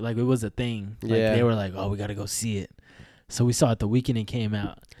family, like it was a thing. Like they were like, oh, we gotta go see it. So we saw it the weekend it came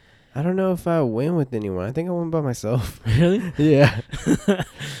out. I don't know if I went with anyone. I think I went by myself. Really? Yeah.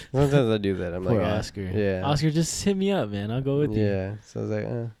 Sometimes I do that. I'm Poor like, Oscar. Yeah. Oscar, just hit me up, man. I'll go with you. Yeah. So I was like,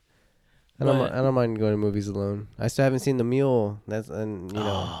 I don't mind going to movies alone. I still haven't seen The Mule.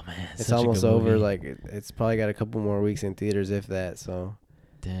 Oh man, it's almost over. Like it's probably got a couple more weeks in theaters, if that. So.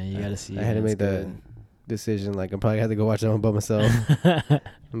 Damn, you gotta see. I had to make the decision. Like I probably had to go watch that one by myself.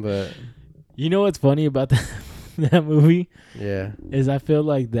 But. You know what's funny about that movie? Yeah. Is I feel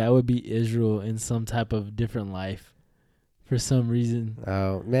like that would be Israel in some type of different life for some reason.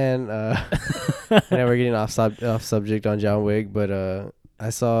 Oh, man. I know we're getting off subject on John Wick, but I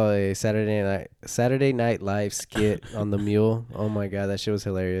saw a Saturday Night Live skit on The Mule. Oh, my God. That shit was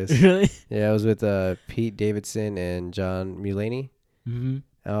hilarious. Really? Yeah, it was with Pete Davidson and John Mulaney. Mm-hmm.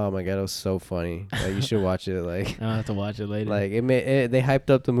 Oh, my God. It was so funny. Like, you should watch it. Like, I'll have to watch it later. Like, they hyped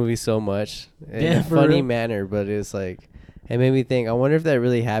up the movie so much in a funny manner, but it's like, it made me think, I wonder if that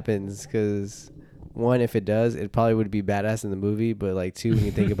really happens, because one, if it does, it probably would be badass in the movie, but like two, when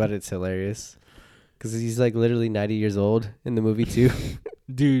you think about it, it's hilarious, because he's like literally 90 years old in the movie too.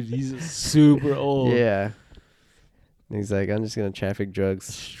 Dude, he's super old. Yeah. And he's like, I'm just gonna traffic drugs.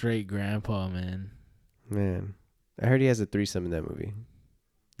 Straight grandpa, man. Man, I heard he has a threesome in that movie.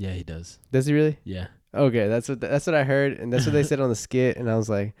 Yeah, he does. Does he really? Yeah. Okay, that's what I heard, and that's what they said on the skit, and I was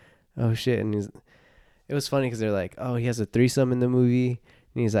like, oh shit, and it was funny because they're like, oh, he has a threesome in the movie.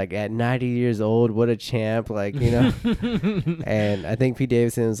 And he's like, at 90 years old, what a champ. Like, you know. And I think Pete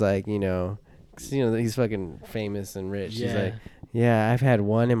Davidson was like, he's fucking famous and rich. Yeah. He's like, yeah, I've had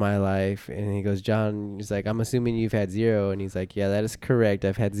one in my life. And he goes, John, he's like, I'm assuming you've had zero. And he's like, yeah, that is correct.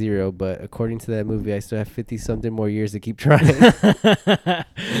 I've had zero. But according to that movie, I still have 50-something more years to keep trying.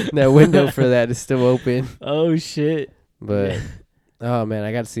 That window for that is still open. Oh, shit. But, oh, man,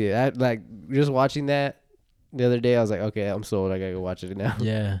 I got to see it. Just watching that the other day, I was like, okay, I'm sold. I got to go watch it now.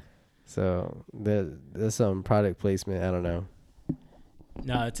 Yeah. So there's some product placement. I don't know.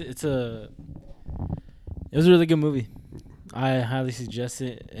 No, it was a really good movie. I highly suggest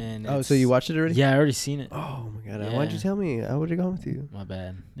it. And so you watched it already? Yeah, I already seen it. Oh my God! Yeah. Why'd you tell me? I would have gone with you. My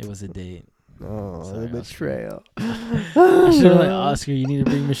bad. It was a date. Oh, sorry, the betrayal. I should have like, Oscar, you need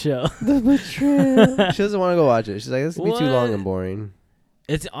to bring Michelle. The betrayal. She doesn't want to go watch it. She's like, this would be too long and boring.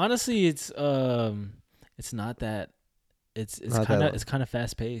 It's honestly, it's not that. It's kind of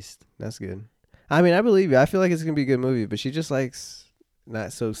fast paced. That's good. I mean, I believe you. I feel like it's gonna be a good movie, but she just likes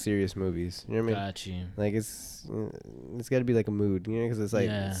not so serious movies. You know what I mean? Got you. Like it's got to be like a mood, because it's like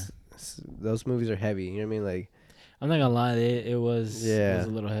those movies are heavy. You know what I mean? Like, I'm not gonna lie, it was a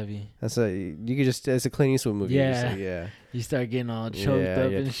little heavy. That's you could just, it's a Clint Eastwood movie. Yeah, you start getting all choked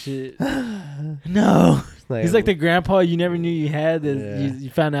up and shit. No, he's like the grandpa you never knew you had that you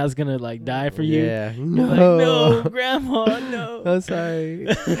found out was gonna like die for you. Yeah, no, grandpa, no. I'm sorry.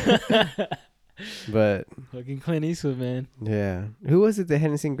 But fucking Clint Eastwood, man. Yeah, who was it that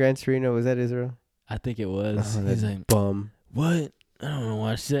hadn't seen Gran Torino? Was that Israel? I think it was. Oh, he's like, bum. What? I don't want to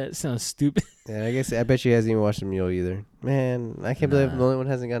watch that. It sounds stupid. Yeah, I bet you hasn't even watched The Mule either. Man, I can't believe I'm the only one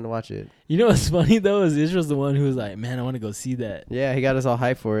who hasn't gotten to watch it. You know what's funny though is Israel's the one who was like, man, I want to go see that. Yeah, he got us all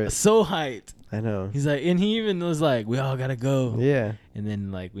hyped for it. So hyped. I know. He's like, and he even was like, we all gotta go. Yeah. And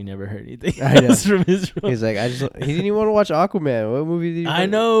then like we never heard anything else from Israel. He's like, he didn't even want to watch Aquaman. What movie did he? I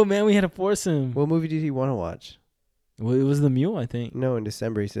know, man. We had to force him. What movie did he want to watch? Well, it was The Mule, I think. No, in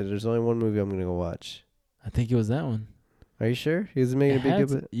December he said, "There's only one movie I'm gonna go watch." I think it was that one. Are you sure? He was making a big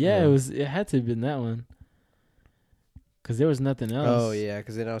deal. Yeah, it had to have been that one. Cause there was nothing else. Oh yeah,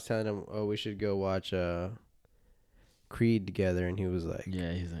 because then I was telling him, we should go watch Creed together, and he was like,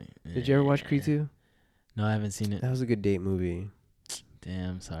 yeah, he's like, did you ever watch Creed 2? No, I haven't seen it. That was a good date movie.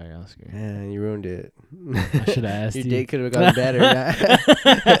 Damn, sorry, Oscar. Yeah, you ruined it. I should have asked you. Your date could have gone better.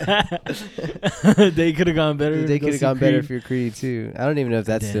 Date could have gone better. Your date could have gone better for your Creed too. I don't even know if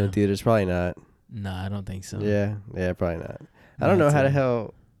that's still in theaters. Probably not. No, I don't think so. Yeah, probably not. I don't know how the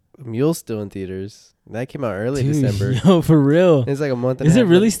hell Mule's still in theaters. That came out early December. Yo, for real. It's like a month. Is it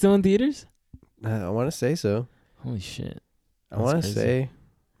really still in theaters? I want to say so. Holy shit. I want to say.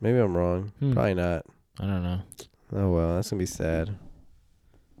 Maybe I'm wrong. Probably not. I don't know. Oh well, that's gonna be sad.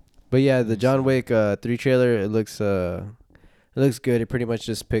 But yeah, the John Wick 3 trailer, it looks good. It pretty much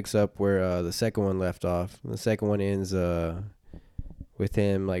just picks up where the second one left off. The second one ends with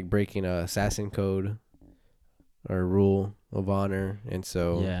him like breaking a assassin code or rule of honor, and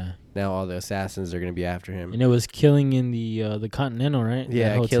so now all the assassins are gonna be after him. And it was killing in the Continental, right?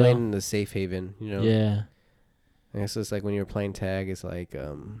 Yeah, killing in the safe haven. Yeah. And so it's like when you're playing tag, it's like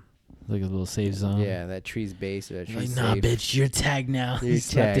like a little safe zone. Yeah, that tree's base. That tree's like, nah, safe. Bitch, you're tagged now. You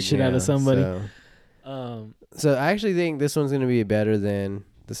slap the shit out of somebody. So I actually think this one's gonna be better than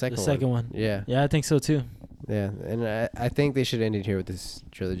the second one. The second one. Yeah. Yeah, I think so too. Yeah, and I think they should end it here with this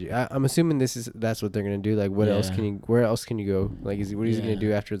trilogy. I'm assuming that's what they're gonna do. Like, where else can you go? Like, what is he gonna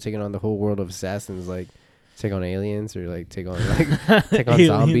do after taking on the whole world of assassins? Like, take on aliens or like take on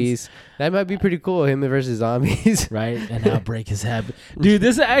zombies? That might be pretty cool. Him versus zombies, right? An outbreak is happening, dude.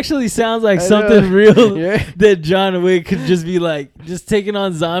 This actually sounds like something real that John Wick could just be like, just taking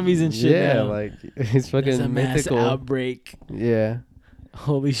on zombies and shit. Yeah, now. like it's fucking a mythical mass outbreak. Yeah.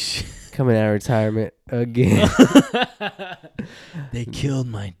 Holy shit. Coming out of retirement again. They killed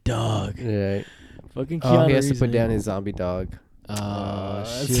my dog. Right. Fucking Keanu he has to put down his zombie dog. Oh,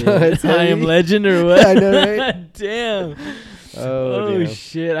 shit. I Am Legend or what? I know, right? Damn. Oh, damn.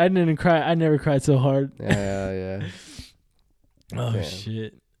 Shit. I didn't cry. I never cried so hard. Yeah. Oh, damn.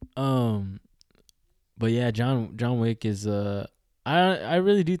 Shit. But yeah, John Wick is I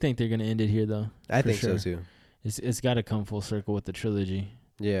really do think they're gonna end it here though. I think so too. It's got to come full circle with the trilogy.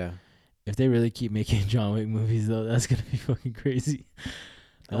 Yeah. If they really keep making John Wick movies though, that's gonna be fucking crazy.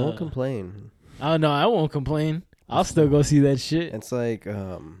 I won't complain. Oh no, I won't complain. I'll still go see that shit. It's like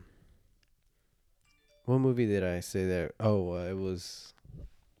what movie did I say that? Oh, it was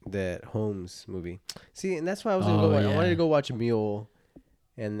that Holmes movie. See, and that's why I was gonna go. I wanted to go watch Mule,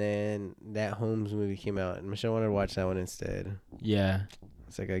 and then that Holmes movie came out, and Michelle wanted to watch that one instead. Yeah.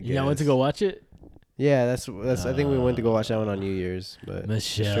 It's like I guess. You went to go watch it? Yeah, that's. I think we went to go watch that one on New Year's, but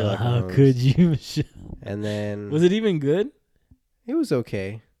Michelle, how could you, Michelle? And then was it even good? It was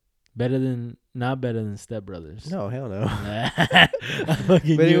okay. Not better than Step Brothers. No, hell no. But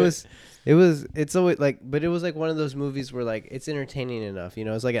it's always like, but it was like one of those movies where like it's entertaining enough,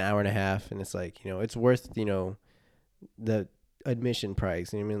 it's like an hour and a half, and it's like it's worth the admission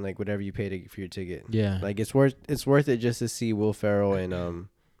price. You know what I mean? Like whatever you pay for your ticket. Yeah. Like it's worth it just to see Will Ferrell and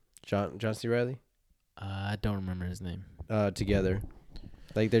John C. Reilly. I don't remember his name. Together.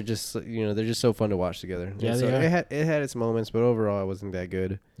 Like they're just they're just so fun to watch together. Yeah, so it had its moments, but overall it wasn't that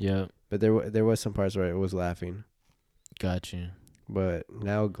good. Yeah. But there was some parts where I was laughing. Got you. But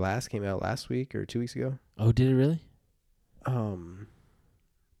now Glass came out last week or 2 weeks ago. Oh, did it really?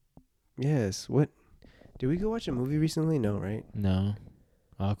 Yes. What? Did we go watch a movie recently? No, right? No.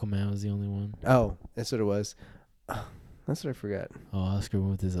 Aquaman was the only one. Oh, that's what it was. That's what I forgot. Oh, Oscar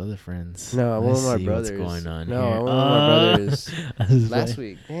went with his other friends. No, I went with my brothers. What's going on here. I went with my brothers last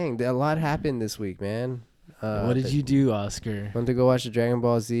week. Dang, a lot happened this week, man. What did you do, Oscar? Went to go watch the Dragon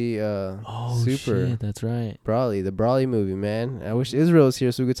Ball Z Super. Shit, that's right. The Broly movie, man. I wish Israel was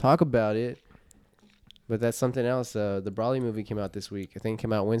here so we could talk about it. But that's something else. The Broly movie came out this week. I think it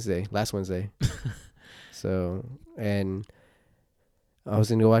came out last Wednesday. So, and I was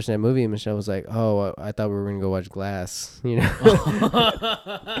going to go watch that movie, and Michelle was like, oh, I thought we were going to go watch Glass, And I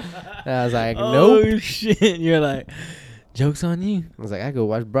was like, nope. Oh, shit. You're like, joke's on you. I was like, I go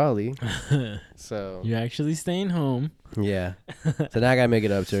watch Broly. So you're actually staying home. Yeah. So now I got to make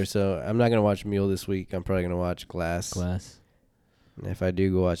it up to her. So I'm not going to watch Mule this week. I'm probably going to watch Glass. And if I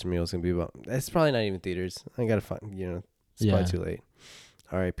do go watch Mule, it's going to be it's probably not even theaters. I got to find, it's probably too late.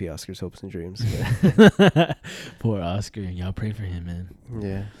 R.I.P. Oscar's hopes and dreams. Poor Oscar. Y'all pray for him, man.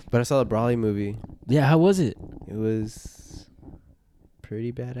 Yeah. But I saw the Broly movie. Yeah, how was it? It was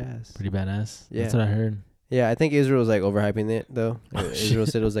pretty badass. Yeah. That's what I heard. Yeah, I think Israel was like overhyping it, though. Israel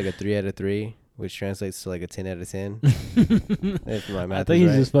said it was like a 3 out of 3, which translates to like a 10 out of 10. If my math I think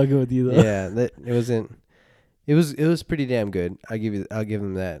he's just fucking with you, though. Yeah, it wasn't. It was pretty damn good. I'll give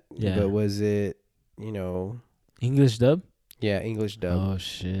him that. Yeah. But was it, English dub? Yeah, English dub. Oh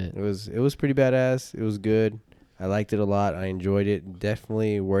shit. It was pretty badass. It was good. I liked it a lot. I enjoyed it.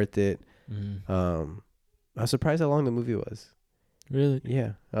 Definitely worth it. Mm-hmm. I was surprised how long the movie was. Really?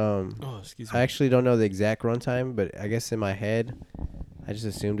 Yeah. Excuse me. I actually don't know the exact runtime, but I guess in my head, I just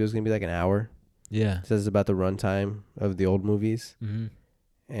assumed it was gonna be like an hour. Yeah. It says about the runtime of the old movies. Mm-hmm.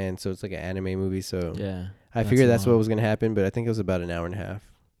 And so it's like an anime movie. So yeah, I figured that's what was gonna happen, but I think it was about an hour and a half.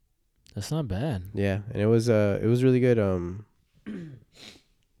 That's not bad. Yeah, and it was really good.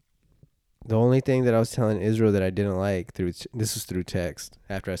 The only thing that I was telling Israel that I didn't like this was through text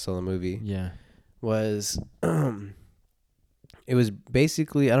after I saw the movie. Yeah. Was it was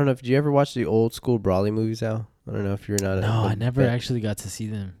basically, I don't know if did you ever watch the old school Brawley movies, Al? I don't know if you're not. No, I never actually got to see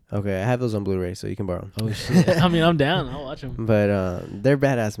them. Okay, I have those on Blu-ray, so you can borrow them. Oh shit! I mean, I'm down. I'll watch them. But they're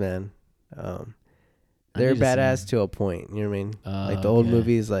badass, man. They're badass to a point. You know what I mean? Like the old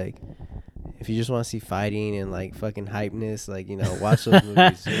movies, like if you just want to see fighting and like fucking hypeness, like watch those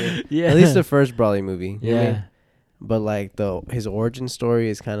movies. You know? Yeah. At least the first Brawley movie. You know what I mean? But like his origin story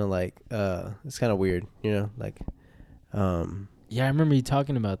is kind of like it's kind of weird. Like. Yeah, I remember you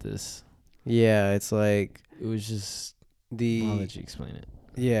talking about this. Yeah, it's like it was just I'll let you explain it.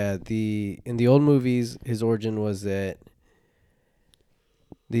 Yeah, in the old movies, his origin was that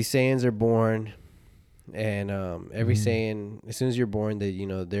these Saiyans are born, and every Saiyan, as soon as you're born,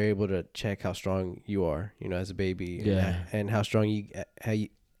 they're able to check how strong you are, as a baby, and how strong you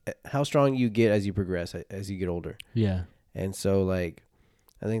get as you progress, as you get older. Yeah, and so like,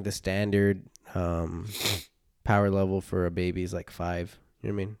 I think the standard power level for a baby is like 5. You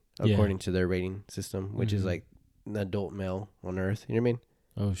know what I mean? According to their rating system, which is like an adult male on Earth. You know what I mean?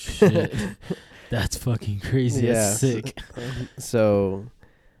 Oh shit, that's fucking crazy. Yeah, that's sick. So,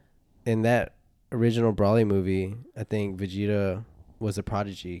 in that original Brawley movie, I think Vegeta was a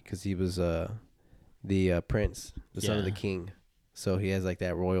prodigy because he was the prince, the son of the king. So he has like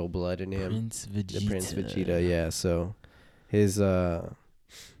that royal blood in him. The Prince Vegeta, yeah. So his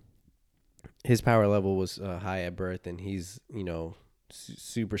power level was high at birth, and he's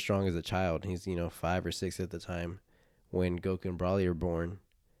super strong as a child. He's 5 or 6 at the time when Goku and Brawley are born.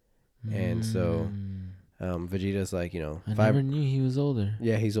 And so Vegeta's like, I never knew he was older.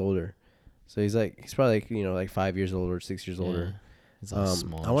 Yeah, he's older. So he's probably like 5 years older, 6 years older. He's all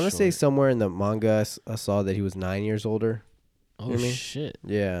small. I want to say somewhere in the manga I saw that he was 9 years older. Oh shit.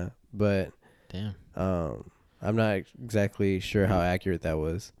 Yeah, but damn. I'm not exactly sure how accurate that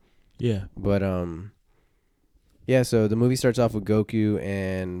was. Yeah. But yeah, so the movie starts off with Goku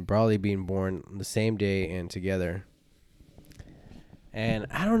and Brawley being born the same day and together. And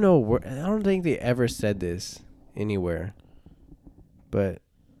I don't know I don't think they ever said this anywhere. But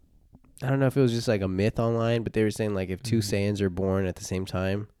I don't know if it was just like a myth online, but they were saying like if 2 Saiyans are born at the same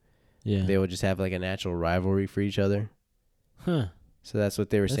time, they would just have like a natural rivalry for each other. Huh. So that's what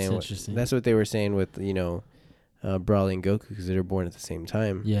they were saying. That's what they were saying with, Brawley and Goku, because they were born at the same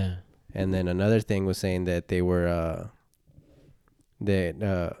time. Yeah. And then another thing was saying that they were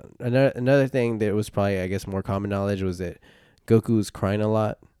another thing that was probably, I guess, more common knowledge was that Goku was crying a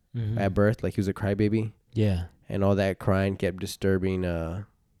lot at birth, like he was a crybaby. Yeah. And all that crying kept disturbing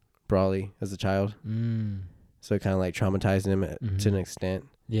Brawley as a child. So it kind of like traumatized him to an extent.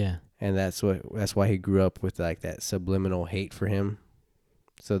 Yeah. And that's why he grew up with like that subliminal hate for him.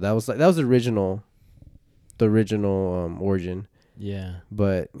 So that was the original origin. Yeah.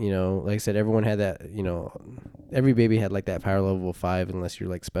 But, like I said, everyone had that, every baby had like that power level of 5 unless you're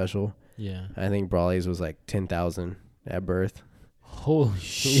like special. Yeah. I think Brawley's was like 10,000 at birth. Holy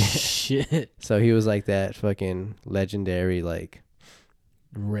shit. So he was like that fucking legendary, like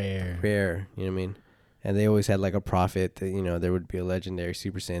rare, you know what I mean? And they always had like a prophet that, there would be a legendary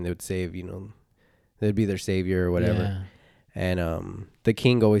Super Saiyan that would save, they'd be their savior or whatever. Yeah. And the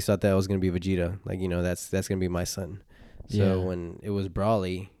king always thought that was going to be Vegeta. Like, that's going to be my son. So when it was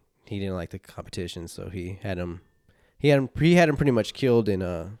Brawley, he didn't like the competition, so he had him pretty much killed in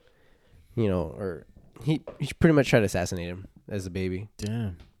or he pretty much tried to assassinate him as a baby.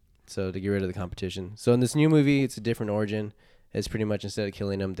 Damn. So to get rid of the competition. So in this new movie, it's a different origin. It's pretty much instead of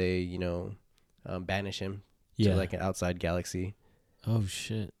killing him, they banish him to like an outside galaxy. Oh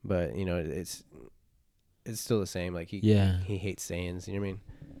shit. But it's still the same. Like he hates Saiyans. You know what I mean?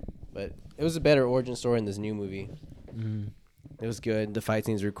 But it was a better origin story in this new movie. It was good. The fight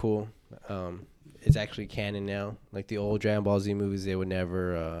scenes were cool. It's actually canon now. Like the old Dragon Ball Z movies, they would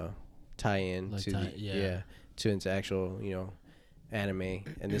never tie in into actual anime,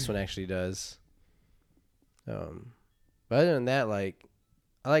 and this one actually does. But other than that, like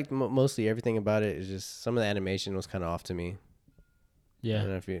I liked mostly everything about it. It's just some of the animation was kind of off to me. Yeah. I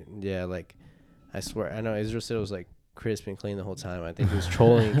don't know if like I swear I know Israel said it was like crisp and clean the whole time. I think he was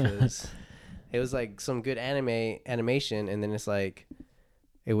trolling because it was like some good animation, and then it's like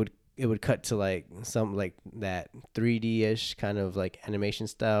it would cut to like some like that 3D-ish kind of like animation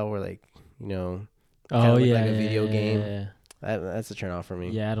style where like like a video game. Yeah. That's a turn off for me.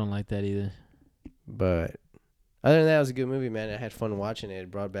 Yeah, I don't like that either. But other than that, it was a good movie, man. I had fun watching it. It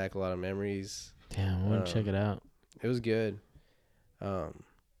brought back a lot of memories. Damn, I want to check it out. It was good.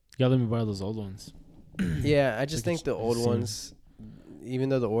 Yeah, gotta let me borrow those old ones. Yeah, I just think the old ones, even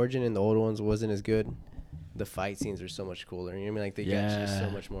though the origin in the old ones wasn't as good, the fight scenes are so much cooler. You know what I mean? Like, they got you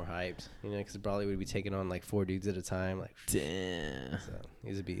so much more hyped. You know, because Broly would be taking on like 4 dudes at a time. Like, damn. So,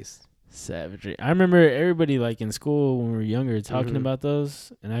 he's a beast. Savagery. I remember everybody like in school when we were younger talking about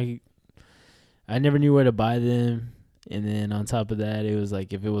those, and I never knew where to buy them. And then on top of that, it was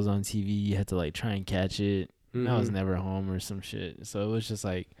like if it was on TV, you had to like try and catch it. I was never home or some shit, so it was just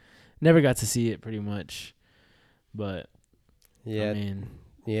like never got to see it pretty much. But yeah, I mean,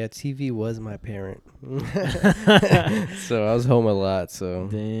 yeah, TV was my parent, so I was home a lot. So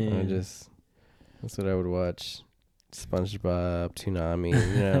that's what I would watch: SpongeBob, Toonami,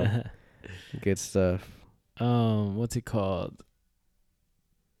 you know, good stuff. What's it called?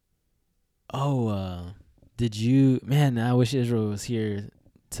 Oh, did you? Man, I wish Israel was here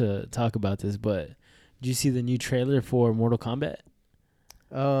to talk about this, but. Did you see the new trailer for Mortal Kombat?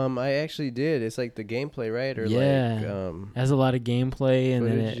 I actually did. It's like the gameplay, right? Or it has a lot of gameplay, and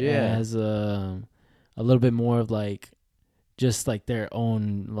footage, then it has a little bit more of like just like their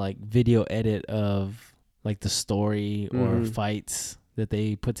own like video edit of like the story or fights that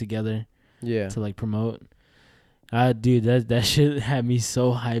they put together. Yeah. To like promote. Dude, that shit had me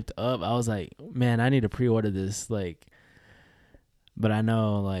so hyped up. I was like, man, I need to pre-order this. Like, but I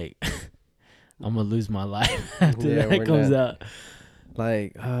know like. I'm gonna lose my life after that comes out.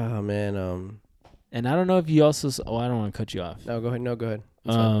 Like, oh man. And I don't know if you also. I don't want to cut you off. No, go ahead. No, go ahead.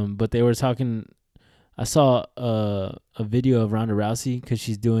 But they were talking. I saw a video of Ronda Rousey because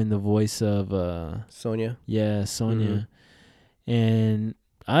she's doing the voice of Sonya. Yeah, Sonya. And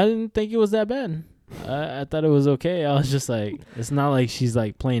I didn't think it was that bad. I thought it was okay. I was just like, it's not like she's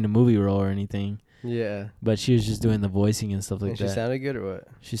like playing a movie role or anything. Yeah. But she was just doing the voicing and stuff like that. She sounded good or what?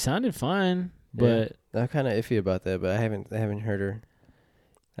 She sounded fine. But I'm kind of iffy about that, but I haven't heard her.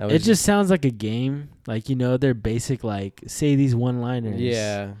 It just sounds like a game, like they're basic, like say these one-liners.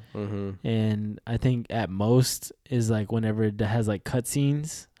 Yeah. And I think at most is like whenever it has like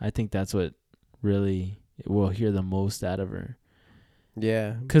cutscenes. I think that's what really we'll hear the most out of her.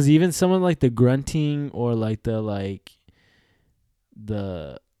 Yeah. Because even someone like the grunting or like the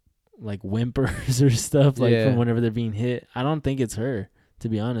whimpers or stuff like from whenever they're being hit, I don't think it's her. To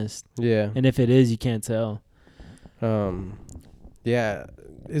be honest. Yeah. And if it is, you can't tell. Yeah.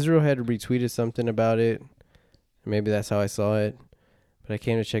 Israel had retweeted something about it. Maybe that's how I saw it. But I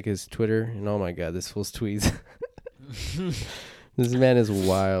came to check his Twitter, and oh my God, this fool's tweets. This man is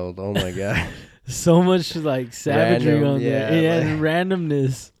wild. Oh my God. So much like savagery on there. Yeah, and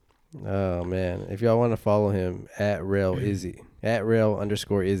randomness. Oh man. If y'all want to follow him, @RailIzzy.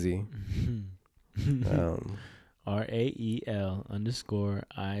 @Rail_Izzy. RAEL_IZZY.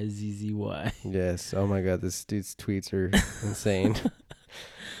 Yes. Oh my God, this dude's tweets are insane.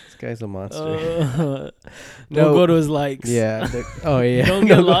 This guy's a monster. Don't go to his likes. Yeah. Oh yeah. Don't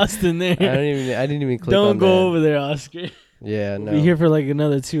get lost in there. I didn't even click on that. Don't go over there, Oscar. Yeah. No. We'll be here for like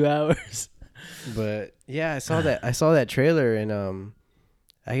another 2 hours. But yeah, I saw that trailer, and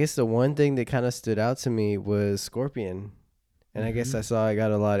I guess the one thing that kind of stood out to me was Scorpion. And I guess I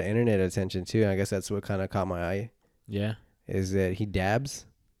got a lot of internet attention too. And I guess that's what kind of caught my eye. Yeah. Is that he dabs.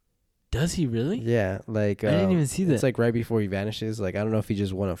 Does he really? Yeah. Like, I didn't even see that. It's like right before he vanishes. Like, I don't know if he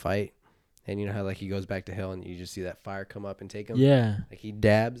just won a fight. And you know how like he goes back to hell and you just see that fire come up and take him? Yeah. Like he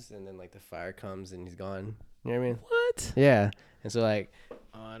dabs and then like the fire comes and he's gone. You know what I mean? What? Yeah. And so like.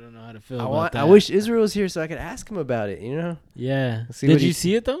 Oh, I don't know how to feel about that. I wish Israel was here so I could ask him about it, you know? Yeah. Did you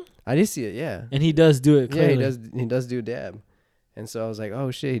see it though? I did see it, yeah. And he does do it clearly. Yeah, he does do a dab. And so I was like,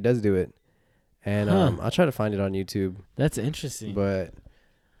 oh shit, he does do it. And I'll try to find it on YouTube. That's interesting. But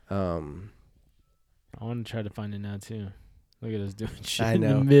I want to try to find it now too. Look at us doing shit in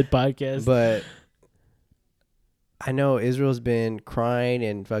the mid-podcast. But I know Israel's been crying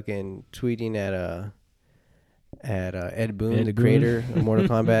and fucking tweeting at Ed Boon, the creator of Mortal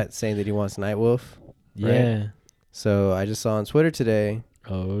Kombat, saying that he wants Nightwolf. Yeah. Right? So I just saw on Twitter today.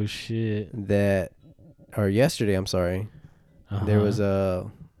 Oh shit. Yesterday, I'm sorry. There was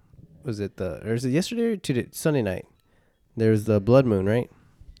yesterday or Sunday night? There was the blood moon, right?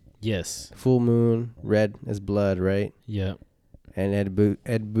 Yes. Full moon, red as blood, right? Yep. And Ed Boon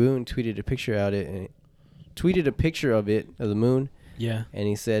tweeted a picture of it, of the moon. Yeah. And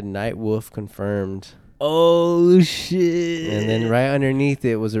he said Nightwolf confirmed. Oh shit. And then right underneath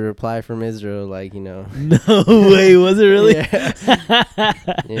it was a reply from Israel, like, No way, was it really?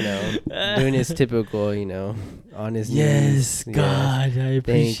 Yeah. Doing his typical, on his knees. Yes, God, I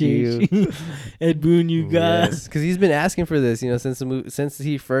appreciate you. Ed Boon, you guys. Yes, because he's been asking for this, since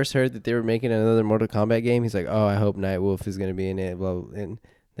he first heard that they were making another Mortal Kombat game. He's like, oh, I hope Nightwolf is going to be in it, blah, blah. And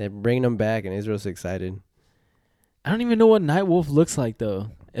They're bringing him back, and Israel's excited. I don't even know what Nightwolf looks like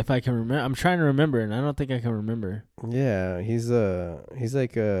though. If I can remember, I'm trying to remember, and I don't think I can remember. Yeah, he's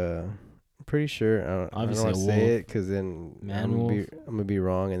like pretty sure. I don't want to say it because then I'm gonna be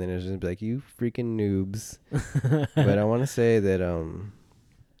wrong, and then it's just be like, you freaking noobs. But I want to say that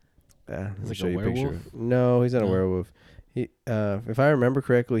let me show you a picture. No, he's not a werewolf. He if I remember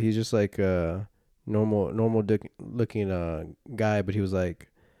correctly, he's just like a normal looking guy, but he was like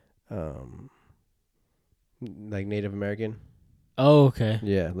Native American. Oh, okay.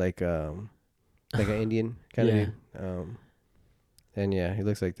 Yeah, like an Indian kind of dude. And yeah, he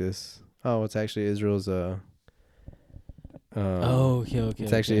looks like this. Oh, it's actually Israel's okay.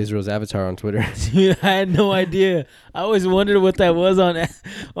 It's actually Israel's avatar on Twitter. Dude, I had no idea. I always wondered what that was on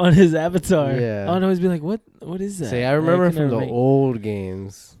his avatar. Yeah. I would always be like, what is that? See, I remember from the old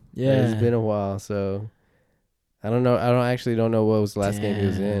games. Yeah. It's been a while, so I don't know. I don't know what was the last game he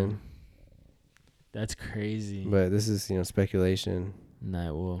was in. That's crazy. But this is, speculation.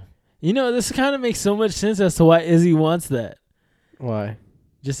 Nightwolf. This kind of makes so much sense as to why Izzy wants that. Why?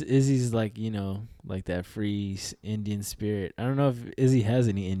 Just Izzy's like, like that free Indian spirit. I don't know if Izzy has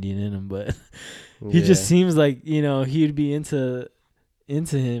any Indian in him, but he just seems like, he'd be into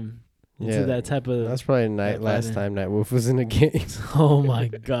him. Into that type of. That's probably last time Nightwolf was in a game. Oh my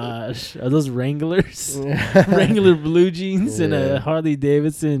gosh. Are those Wranglers? Wrangler blue jeans and a Harley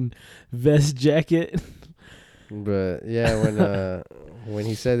Davidson vest jacket. But yeah, when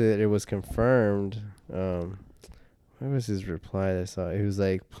he said that it was confirmed, what was his reply that I saw? He was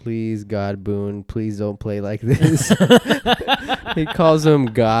like, please, God Boone, please don't play like this. He calls him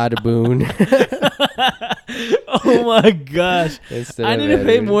God Boone. Oh my gosh. I need to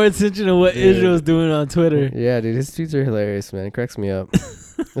pay more attention to what Israel's doing on Twitter. Yeah, dude, his tweets are hilarious, man. It cracks me up.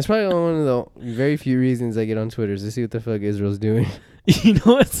 That's probably one of the very few reasons I get on Twitter is to see what the fuck Israel's doing. You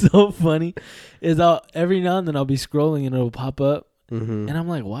know what's so funny? Is every now and then I'll be scrolling and it'll pop up. Mm-hmm. And I'm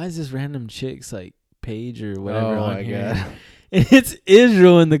like, why is this random chick's like page or whatever on here? God. And it's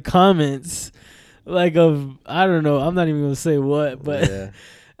Israel in the comments. Like I don't know. I'm not even going to say what, but yeah.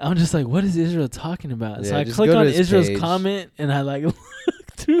 I'm just like, what is Israel talking about? Yeah, so I click on Israel's comment and I like look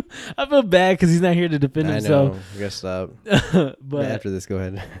through. I feel bad because he's not here to defend himself. I know. You gotta stop. But after this, go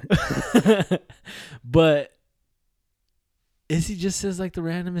ahead. But Izzy just says like the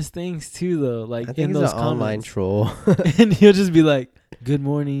randomest things too, though. Like I think in those comments, online troll, and he'll just be like, "Good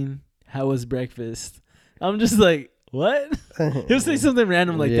morning. How was breakfast?" I'm just like, what? He'll say something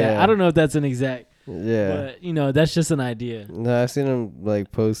random like that. I don't know if that's an exact. Yeah. But, that's just an idea. No, I've seen him,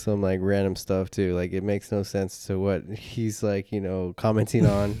 like, post some, like, random stuff, too. Like, it makes no sense to what he's, like, commenting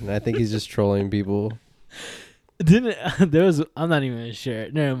on. And I think he's just trolling people. I'm not even going to share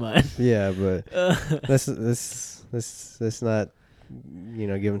it. Never mind. Yeah, but let's not,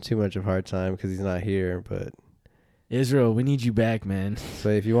 give him too much of a hard time because he's not here, but. Israel, we need you back, man. So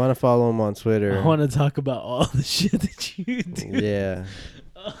if you want to follow him on Twitter. I want to talk about all the shit that you do. Yeah.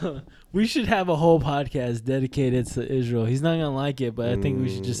 We should have a whole podcast dedicated to Israel. He's not gonna like it, but I think we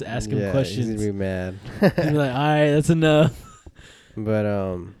should just ask him questions. He's gonna be mad. He'd be like, "All right, that's enough." But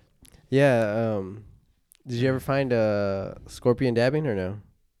did you ever find a scorpion dabbing or no?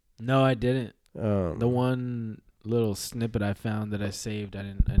 No, I didn't. The one little snippet I found that I saved, I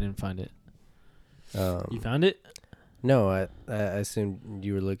didn't find it. You found it? No, I assumed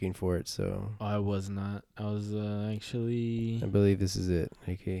you were looking for it, so. I was not. I was actually. I believe this is it.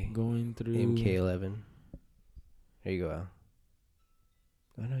 Okay. Going through. MK11. There you go, Al.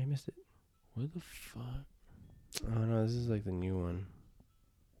 Oh, no, you missed it. What the fuck? Oh, no, this is like the new one.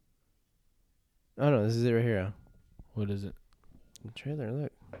 Oh, no, this is it right here, Al. What is it? The trailer,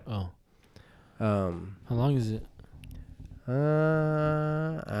 look. Oh. How long is it? I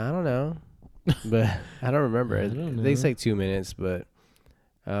don't know. But I don't remember. I think it's like 2 minutes, but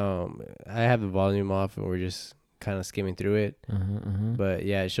I have the volume off and we're just kind of skimming through it. But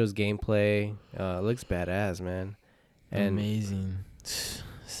yeah, it shows gameplay. It looks badass, man. And amazing.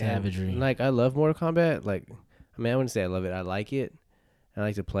 Savagery. And, like, I love Mortal Kombat. Like, I mean, I wouldn't say I love it. I like it. I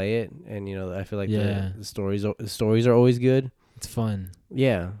like to play it, and I feel like the stories are always good. It's fun.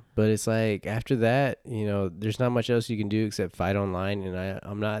 Yeah, but it's like after that, there's not much else you can do except fight online, and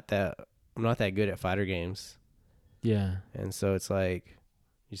I'm not that good at fighter games. Yeah. And so it's like,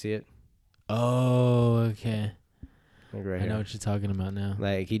 you see it? Oh, okay. Like right I know what you're talking about now.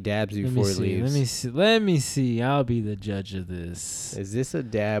 Like he dabs you before he leaves. Let me see. I'll be the judge of this. Is this a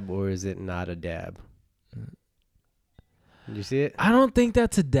dab or is it not a dab? Did you see it? I don't think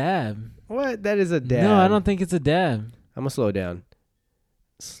that's a dab. What? That is a dab. No, I don't think it's a dab. I'm going to slow down.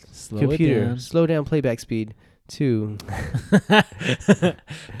 Slow it down. Slow down playback speed 2.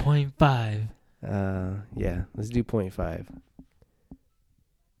 0.5. Yeah, let's do 0.5.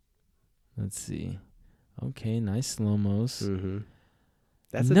 Let's see. Okay, nice slow-mos. Mm-hmm.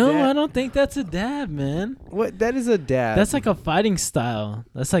 That's a dab. I don't think that's a dab, man. What? That is a dab. That's like a fighting style.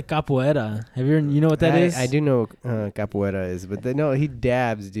 That's like capoeira. You know what that is? I do know capoeira is, but no, he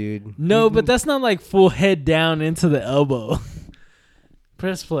dabs, dude. No, but that's not like full head down into the elbow.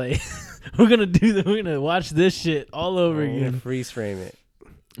 Press play. We're gonna watch this shit all over again. Freeze frame it.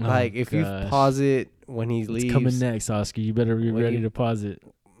 Like if you pause it when he leaves. It's coming next, Oscar. You better be ready to pause it.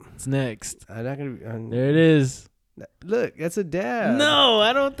 It's next. I'm not gonna. There it is. Look, that's a dab. No,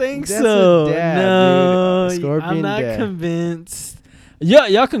 I don't think so. That's a dab, no, dude. Scorpion I'm not convinced. Yeah,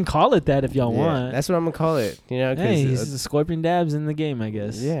 y'all can call it that if y'all want. That's what I'm gonna call it. You know, hey, he's the Scorpion dabs in the game, I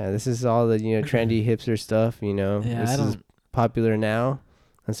guess. Yeah, this is all the trendy hipster stuff. Yeah, this is popular now.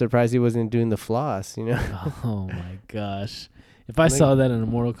 I'm surprised he wasn't doing the floss. Oh my gosh! If I saw that in a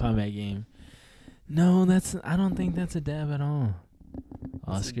Mortal Kombat game, no, I don't think that's a dab at all.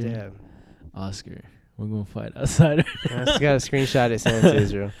 Oscar. We're going to fight outsider. I just got to screenshot it, send it to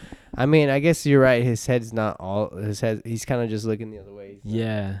Israel. I mean, I guess you're right. His head's not all. His head. He's kind of just looking the other way.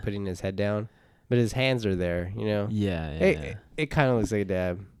 Yeah. Putting his head down. But his hands are there, Yeah. It kind of looks like a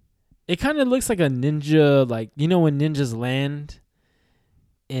dab. It kind of looks like a ninja, like, when ninjas land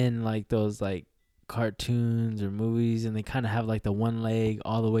in, like, those, like, cartoons or movies, and they kind of have, like, the one leg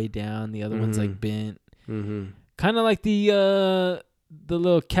all the way down. The other one's, like, bent. Mm-hmm. Kind of like the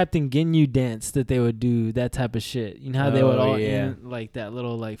little Captain Ginyu dance that they would do, that type of shit. You know how they would all end like that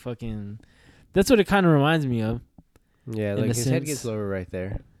little like fucking. That's what it kind of reminds me of. Yeah, like his head gets lower right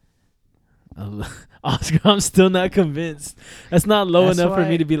there. Oscar, I'm still not convinced. That's not low enough for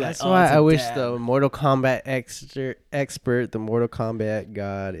me to be like. That's why I wish the Mortal Kombat expert, the Mortal Kombat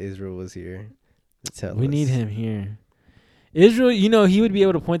god Israel was here. We need him here. Israel, he would be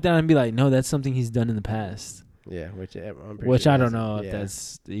able to point that out and be like, no, that's something he's done in the past. Yeah, which I don't know if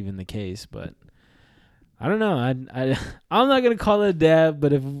that's even the case, but I don't know. I'm not gonna call it a dab,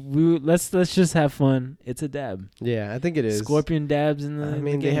 but if let's just have fun. It's a dab. Yeah, I think it is. Scorpion dabs in the. I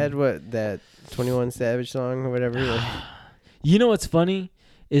mean, they had that 21 Savage song or whatever. You know what's funny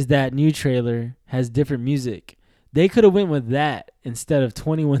is that new trailer has different music. They could have went with that instead of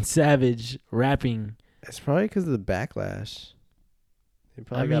 21 Savage rapping. It's probably because of the backlash. They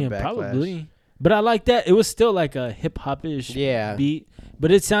probably got backlash. Probably. But I like that. It was still like a hip hop-ish beat,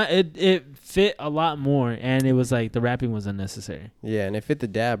 but it fit a lot more, and it was like the rapping was unnecessary. Yeah, and it fit the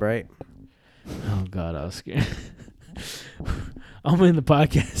dab, right? Oh God, I was scared. I'm in the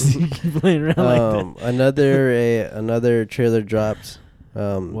podcast. You keep playing around like that. Another trailer dropped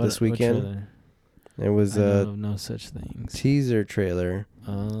this weekend. It was no such things. Teaser trailer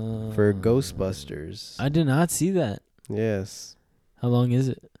for Ghostbusters. I did not see that. Yes. How long is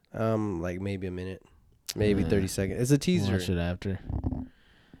it? Like maybe a minute, maybe 30 seconds. It's a teaser. Watch it after.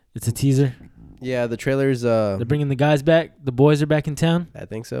 It's a teaser. Yeah, the trailer's. They're bringing the guys back. The boys are back in town. I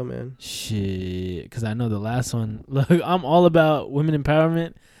think so, man. Shit, because I know the last one. Look, I'm all about women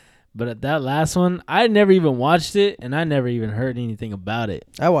empowerment, but at that last one, I never even watched it, and I never even heard anything about it.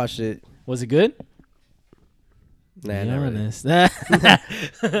 I watched it. Was it good? Nah, not really.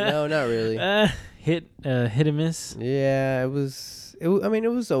 No, not really. Hit and miss. Yeah, it was. I mean,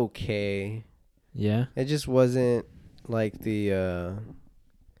 it was okay. Yeah. It just wasn't like the.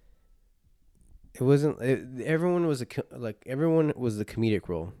 It wasn't. Everyone was everyone was the comedic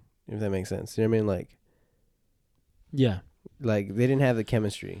role, if that makes sense. You know what I mean? Like. Yeah. Like they didn't have the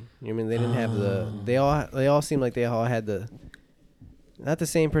chemistry. You know what I mean? They didn't have the. They all seemed like they all had the. Not the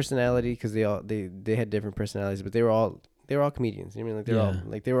same personality because they had different personalities, but they were all comedians. You know what I mean?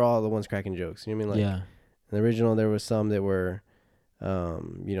 Like they were all the ones cracking jokes. You know what I mean? Like. Yeah. In the original, there was some that were.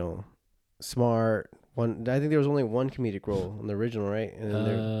 Smart. I think there was only one comedic role in the original, right? And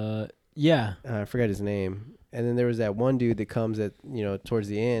then I forgot his name. And then there was that one dude that comes at towards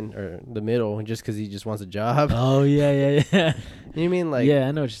the end or the middle, just because he just wants a job. Oh yeah. You know what I mean? Like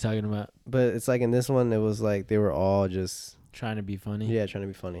I know what you're talking about. But it's like in this one, it was like they were all just trying to be funny. Yeah, trying to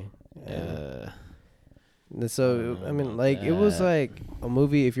be funny. So I mean, like it was like a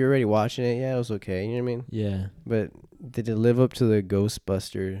movie. If you're already watching it, it was okay. You know what I mean? Yeah. But did it live up to the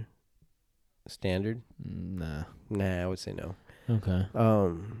Ghostbuster standard? Nah, I would say no. Okay.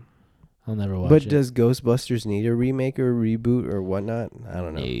 I'll never watch it. But does Ghostbusters need a remake or a reboot or whatnot? I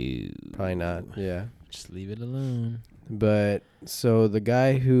don't know. No. Probably not. Yeah. Just leave it alone. But so the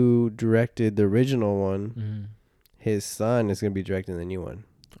guy who directed the original one, his son is going to be directing the new one.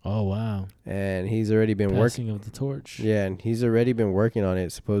 Oh wow! And he's already been passing of the torch. Yeah, and he's already been working on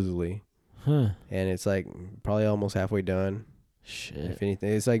it supposedly. and it's like probably almost halfway done. Shit. If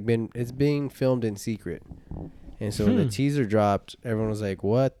anything, it's being filmed in secret. And so when the teaser dropped, everyone was like,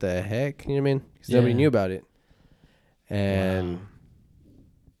 "What the heck?" You know what I mean? Because nobody knew about it. And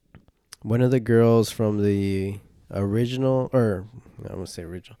one of the girls from the original, or I'm gonna say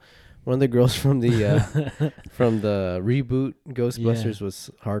original, one of the girls from the from the reboot Ghostbusters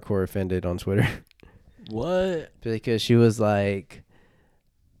was hardcore offended on Twitter. What? Because she was like,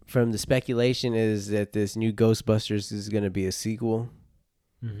 from the speculation is that this new Ghostbusters is gonna be a sequel.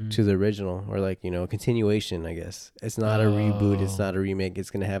 To the original, or like, you know, a continuation, I guess. It's not a reboot, it's not a remake, it's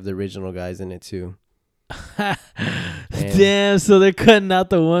gonna have the original guys in it too. Damn, so they're cutting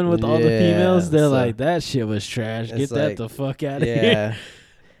out the one with all the females. They're like, that shit was trash, get that the fuck out of here.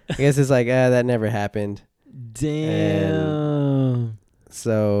 I guess it's like, that never happened. Damn. And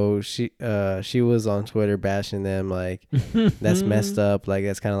so she was on Twitter bashing them like, that's messed up, like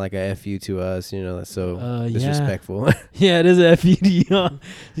that's kind of like a FU to us, you know, that's so disrespectful. Yeah, it is a FU to you.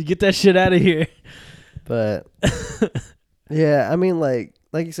 You get that shit out of here. But yeah, I mean, like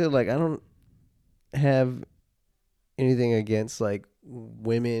you said, like I don't have anything against like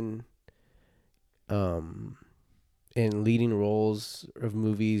women in leading roles of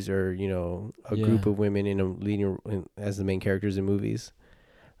movies, or, you know, a group of women in a leading as the main characters in movies.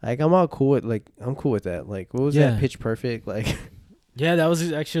 Like I'm cool with that. Like what was that, Pitch Perfect? Like yeah, that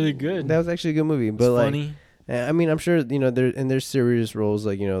was actually good. That was actually a good movie. But like funny. I mean, I'm sure, you know, there's serious roles,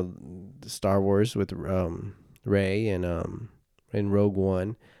 like, you know, Star Wars with Rey and Rogue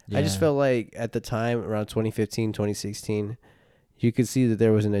One. Yeah. I just felt like at the time around 2015, 2016, you could see that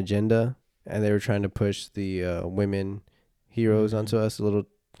there was an agenda, and they were trying to push the women heroes onto us a little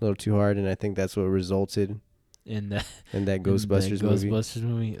too hard, and I think that's what resulted in that Ghostbusters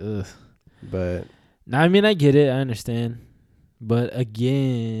movie. Ugh. But no, I mean, I get it, I understand, but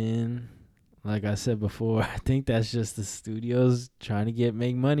again, like I said before, I think that's just the studios trying to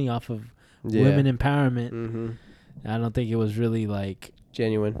make money off of women empowerment. Mm-hmm. I don't think it was really like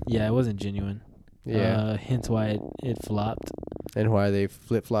genuine. Yeah, it wasn't genuine. Yeah. Hence why it flopped. And why they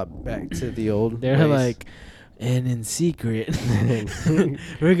flip-flopped back to the old They're ways. Like, and in secret,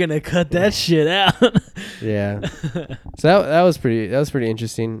 we're going to cut that shit out. Yeah. So that was pretty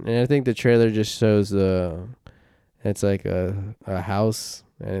interesting. And I think the trailer just shows it's like a house,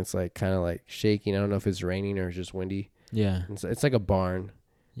 and it's like kind of like shaking. I don't know if it's raining or it's just windy. Yeah. It's like a barn.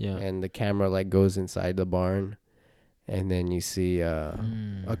 Yeah. And the camera like goes inside the barn. And then you see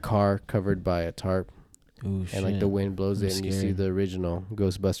a car covered by a tarp. Ooh, and like the wind blows it, and you see the original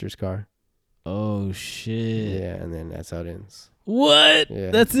Ghostbusters car. Oh shit! Yeah, and then that's how it ends. What? Yeah.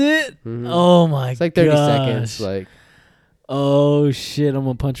 That's it? Mm-hmm. Oh my god! It's like 30 seconds. Like, oh shit! I'm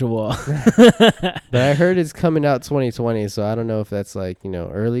gonna punch a wall. But I heard it's coming out 2020, so I don't know if that's like, you know,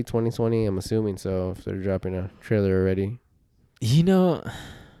 early 2020. I'm assuming so, if they're dropping a trailer already. You know,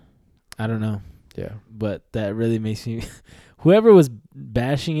 I don't know. Yeah, but that really makes me. Whoever was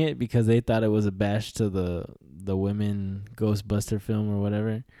bashing it because they thought it was a bash to the women Ghostbuster film or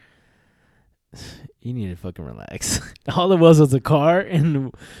whatever, you need to fucking relax. All it was a car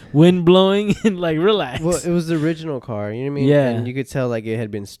and wind blowing, and like, relax. Well, it was the original car, you know what I mean? Yeah. And you could tell like it had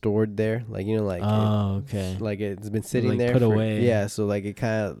been stored there, like, you know, like okay, like it's been sitting like there put away. Yeah, so like it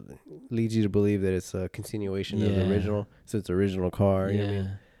kind of leads you to believe that it's a continuation of the original, so it's the original car. You know what I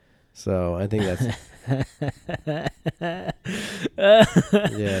mean? So I think that's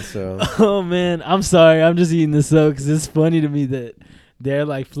yeah. So oh man, I'm sorry. I'm just eating this up because it's funny to me that they're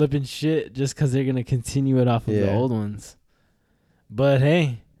like flipping shit just because they're gonna continue it off of the old ones. But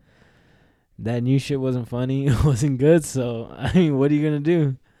hey, that new shit wasn't funny. It wasn't good. So I mean, what are you gonna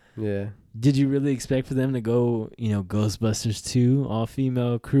do? Yeah. Did you really expect for them to go, you know, Ghostbusters 2 all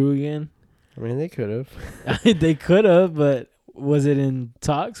female crew again? I mean, they could have. They could have, but. Was it in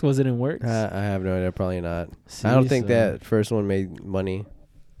talks? Was it in works? I have no idea. Probably not. I don't think that first one made money.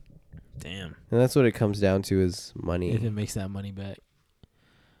 Damn. And that's what it comes down to, is money. If it makes that money back.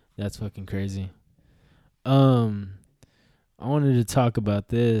 That's fucking crazy. I wanted to talk about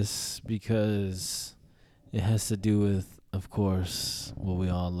this because it has to do with, of course, what we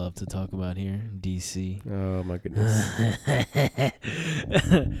all love to talk about here, DC. Oh, my goodness.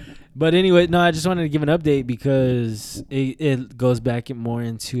 But anyway, no, I just wanted to give an update because it goes back more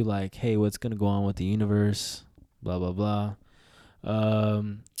into like, hey, what's going to go on with the universe, blah, blah, blah.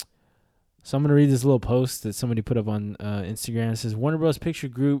 So I'm going to read this little post that somebody put up on Instagram. It says, Warner Bros. Picture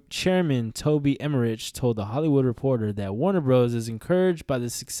Group Chairman Toby Emmerich told The Hollywood Reporter that Warner Bros. Is encouraged by the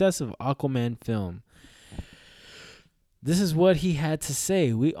success of Aquaman film. This is what he had to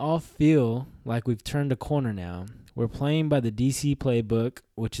say. We all feel like we've turned a corner now. We're playing by the DC playbook,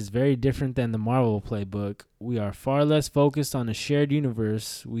 which is very different than the Marvel playbook. We are far less focused on a shared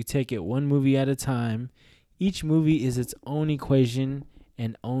universe. We take it one movie at a time. Each movie is its own equation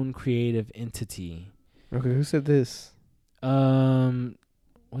and own creative entity. Okay, who said this?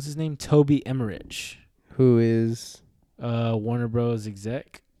 What's his name? Toby Emmerich. Who is Warner Bros.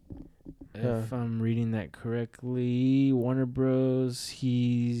 Exec. If I'm reading that correctly, Warner Bros.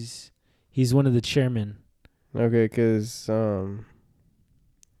 He's one of the chairmen. Okay, because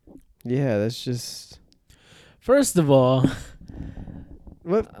yeah, that's just. First of all,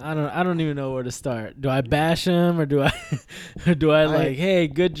 what I don't even know where to start. Do I bash him or do I like, hey,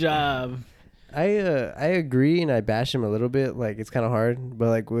 good job? I agree and I bash him a little bit. Like, it's kind of hard, but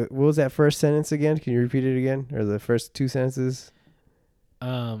like, what was that first sentence again? Can you repeat it again, or the first two sentences?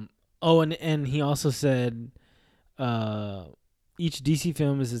 And he also said, each DC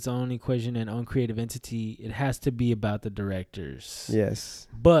film is its own equation and own creative entity. It has to be about the directors. Yes.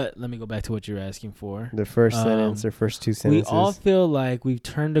 But let me go back to what you're asking for. The first sentence or first two sentences. We all feel like we've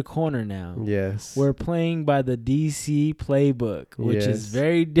turned a corner now. Yes. We're playing by the DC playbook, which is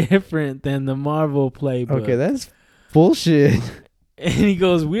very different than the Marvel playbook. Okay, that's bullshit. And he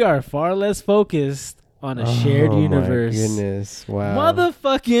goes, we are far less focused on a shared universe. Oh my goodness. Wow.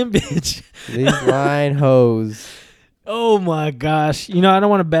 Motherfucking bitch. These lying hoes. Oh my gosh. You know, I don't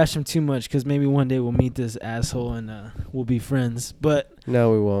want to bash him too much because maybe one day we'll meet this asshole and we'll be friends. But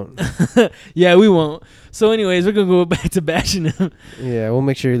no, we won't. Yeah, we won't. So anyways, we're going to go back to bashing him. Yeah, we'll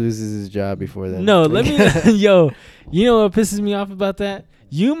make sure he loses his job before then. No, let me... Yo, you know what pisses me off about that?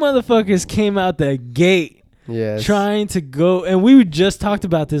 You motherfuckers came out the gate trying to go... And we just talked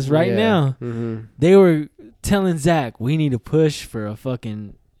about this right now. Mm-hmm. They were telling Zach, we need to push for a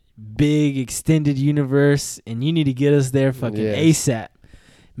fucking... big extended universe, and you need to get us there fucking ASAP.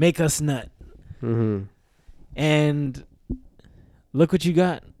 Make us nut. Mm-hmm. And look what you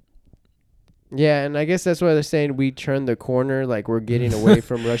got. Yeah, and I guess that's why they're saying we turned the corner. Like, we're getting away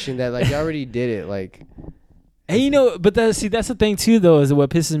from rushing that. Like, you already did it. Like, and you know, but that's the thing too, though, is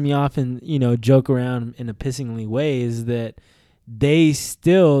what pisses me off and, you know, joke around in a pissingly way is that this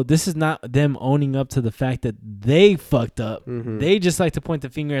is not them owning up to the fact that they fucked up. Mm-hmm. They just like to point the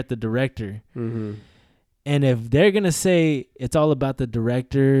finger at the director. Mm-hmm. And if they're going to say it's all about the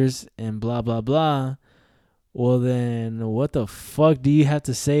directors and blah, blah, blah, well, then what the fuck do you have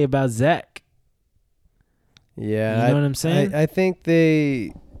to say about Zach? Yeah. You know what I'm saying? I think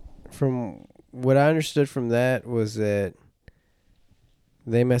from what I understood from that was that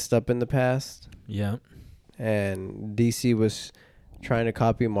they messed up in the past. Yeah. And DC was trying to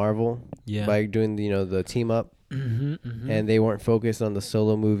copy Marvel by doing the team up, and they weren't focused on the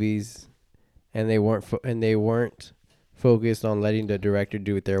solo movies, and they weren't focused on letting the director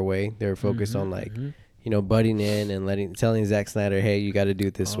do it their way. They were focused on butting in and telling Zack Snyder, hey, you got to do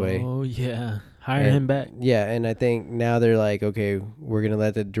it this way. Oh yeah, hire him back. Yeah, and I think now they're like, okay, we're gonna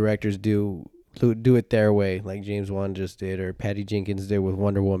let the directors do it their way, like James Wan just did, or Patty Jenkins did with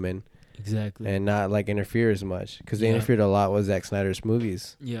Wonder Woman. Exactly. And not like interfere as much because they interfered a lot with Zack Snyder's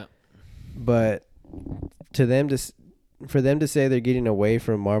movies. Yeah. But for them to say they're getting away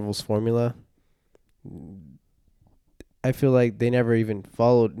from Marvel's formula, I feel like they never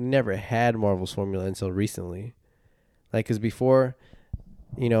had Marvel's formula until recently. Like, because before,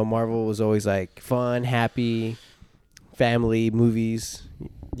 Marvel was always like fun, happy, family movies.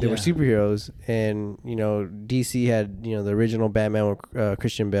 They were superheroes, and DC had the original Batman with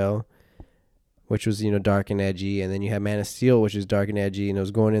Christian Bale, which was dark and edgy, and then you had Man of Steel, which is dark and edgy, and it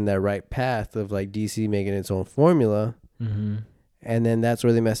was going in that right path of like DC making its own formula. Mm-hmm. And then that's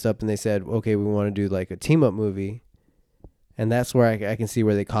where they messed up, and they said, okay, we want to do like a team up movie, and that's where I can see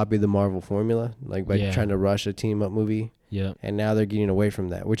where they copied the Marvel formula, like by trying to rush a team up movie. Yeah. And now they're getting away from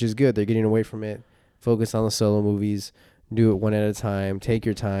that, which is good. They're getting away from it. Focus on the solo movies. Do it one at a time. Take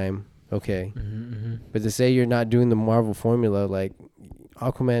your time. Okay. Mm-hmm. But to say you're not doing the Marvel formula, like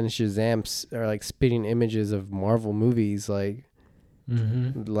Aquaman and Shazam are like spitting images of Marvel movies, like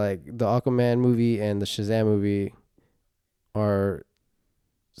like the Aquaman movie and the Shazam movie are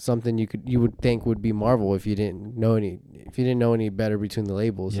something you would think would be Marvel if you didn't know any better between the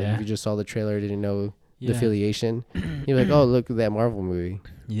labels. Like if you just saw the trailer, didn't know the affiliation, you're like, oh, look at that Marvel movie.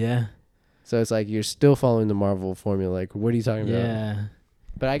 Yeah. So it's like you're still following the Marvel formula. Like, what are you talking about? Yeah.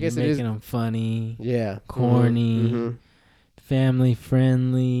 But I guess you're it is making them funny. Yeah. Corny. Family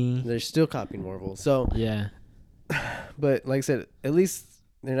friendly. They're still copying Marvel. So yeah. But like I said, at least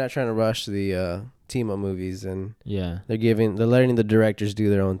they're not trying to rush the team up movies, and they're letting the directors do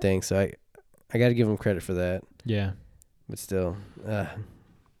their own thing. So I got to give them credit for that. Yeah. But still,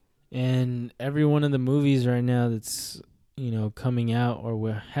 And every one of the movies right now that's, coming out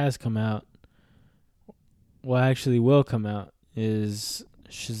or has come out, actually will come out, is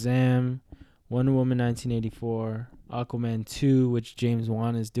Shazam, Wonder Woman 1984, Aquaman 2, which James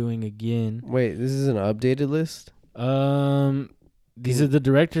Wan is doing again. Wait, this is an updated list? These are the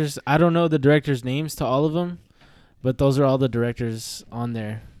directors. I don't know the directors' names to all of them, but those are all the directors on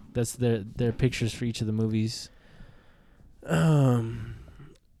there. That's their pictures for each of the movies. And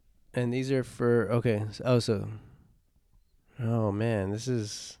these are for oh man, this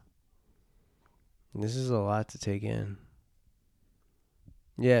is a lot to take in.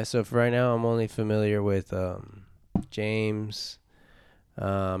 Yeah, so for right now I'm only familiar with James,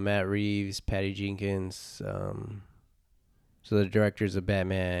 Matt Reeves, Patty Jenkins. So the directors of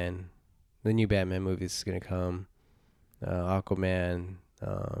Batman, the new Batman movie is gonna come, Aquaman,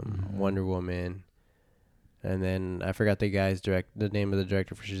 Wonder Woman, and then I forgot the name of the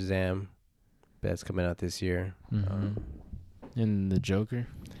director for Shazam. That's coming out this year. And the Joker.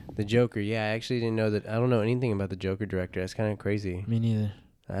 The Joker, yeah, I actually didn't know that. I don't know anything about the Joker director. That's kind of crazy. Me neither.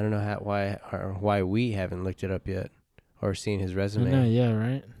 I don't know why we haven't looked it up yet or seen his resume. No, yeah,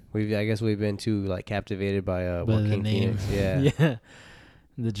 right. I guess we've been too captivated by Joaquin Phoenix. Yeah. Yeah.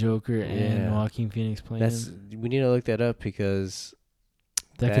 The Joker and Joaquin Phoenix playing. We need to look that up because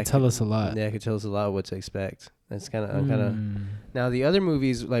that could tell us a lot. Yeah, it could tell us a lot what to expect. That's kind of Now the other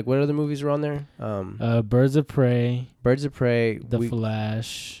movies, like what other movies were on there? Birds of Prey. The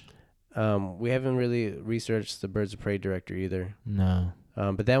Flash. We haven't really researched the Birds of Prey director either. No.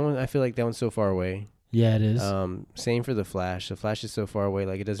 But that one, I feel like that one's so far away. Yeah, it is. Same for The Flash. The Flash is so far away,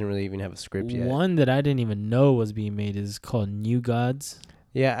 like it doesn't really even have a script yet. One that I didn't even know was being made is called New Gods.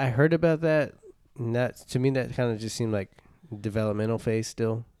 Yeah, I heard about that. And to me, that kind of just seemed like developmental phase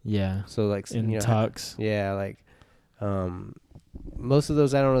still. Yeah. So in talks. Yeah, most of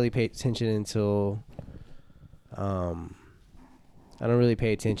those I don't really pay attention until I don't really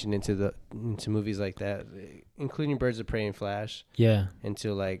pay attention into movies like that, including Birds of Prey and Flash. Yeah.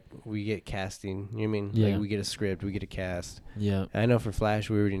 Until we get casting. You know what I mean? Yeah. We get a script, we get a cast. Yeah. I know for Flash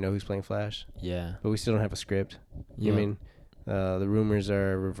we already know who's playing Flash. Yeah. But we still don't have a script. You know what I mean? The rumors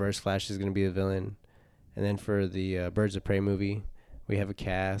are Reverse Flash is gonna be the villain. And then for the Birds of Prey movie, we have a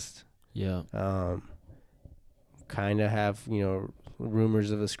cast. Yeah. Kind of have,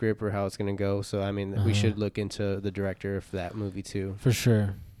 rumors of a script or how it's going to go. So, I mean, we should look into the director of that movie, too. For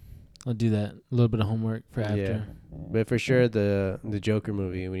sure. I'll do that. A little bit of homework for after. Yeah. But for sure, the Joker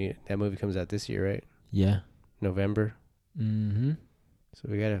movie, that movie comes out this year, right? Yeah. November. Mm-hmm. So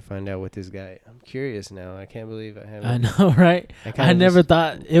we got to find out what this guy... I'm curious now. I can't believe I haven't... I know, right? I never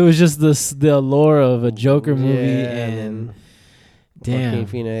thought... It was just the allure of a Joker movie and... Damn. Joaquin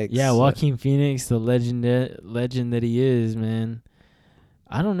Phoenix. Yeah, Joaquin Phoenix, the legend that he is, man.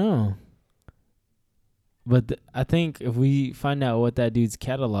 I don't know. But I think if we find out what that dude's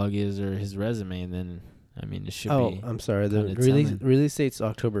catalog is or his resume, then, I mean, it should be... Oh, I'm sorry. The release date's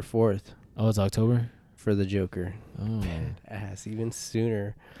October 4th. Oh, it's October? For the Joker. Oh. Ass, even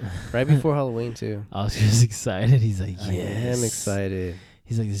sooner. Right before Halloween, too. I was just excited. He's like, yes. I am excited.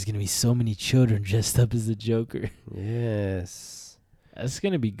 He's like, there's going to be so many children dressed up as the Joker. Yes. That's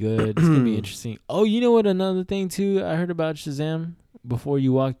going to be good. It's going to be interesting. Oh, you know what? Another thing, too, I heard about Shazam before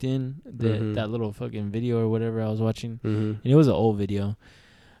you walked in. That little fucking video or whatever I was watching. Mm-hmm. And it was an old video.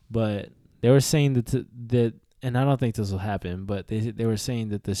 But they were saying that and I don't think this will happen, but they were saying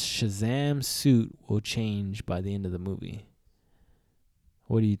that the Shazam suit will change by the end of the movie.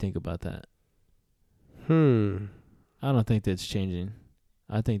 What do you think about that? I don't think that's changing.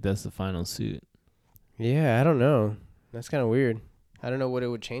 I think that's the final suit. Yeah, I don't know. That's kind of weird. I don't know what it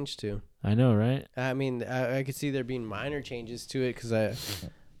would change to. I know, right? I mean, I could see there being minor changes to it because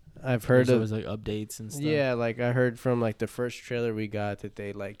I've heard of like updates and stuff. Yeah, like I heard from the first trailer we got that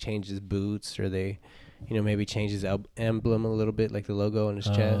they changed his boots or they, maybe changed his emblem a little bit, like the logo on his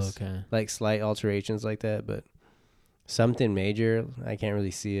chest. Okay. Like slight alterations like that, but something major, I can't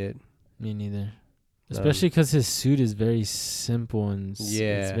really see it. Me neither. Especially because his suit is very simple and it's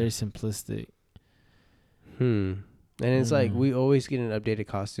very simplistic. And it's we always get an updated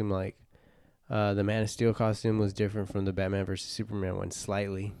costume. Like the Man of Steel costume was different from the Batman vs Superman one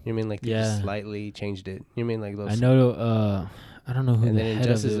slightly. You know what I mean? They just slightly changed it. You know what I mean? I know. I don't know who. And then in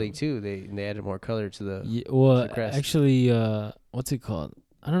Justice League 2, they added more color to the crest. Actually, what's it called?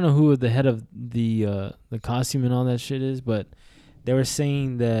 I don't know who the head of the costume and all that shit is, but they were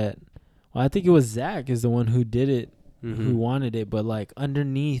saying that. Well, I think it was Zach is the one who did it, who wanted it, but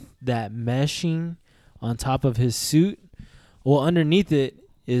underneath that meshing on top of his suit, underneath it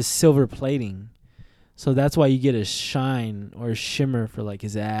is silver plating. So that's why you get a shine or a shimmer for like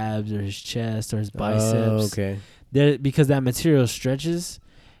his abs or his chest or his biceps. Oh, okay. Because that material stretches,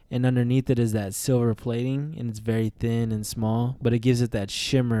 and underneath it is that silver plating, and it's very thin and small, but it gives it that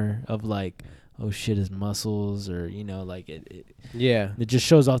shimmer of like, oh shit, his muscles, or like it just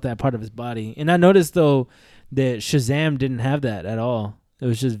shows off that part of his body. And I noticed though that Shazam didn't have that at all. It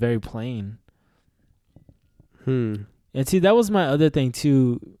was just very plain. And see, that was my other thing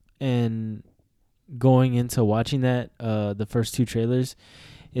too, and going into watching that, the first two trailers,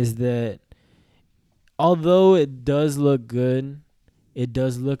 is that although it does look good, it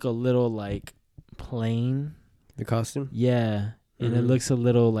does look a little like plain. The costume? Yeah. And it looks a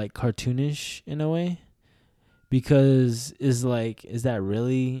little like cartoonish in a way. Because is that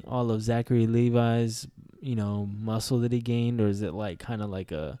really all of Zachary Levi's, muscle that he gained, or is it like kind of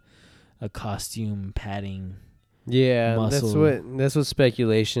like a costume padding? Yeah, muscle? that's what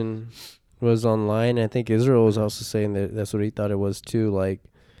speculation was online. I think Israel was also saying that that's what he thought it was too, like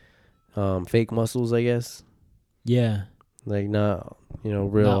fake muscles, I guess. Yeah. Like not, real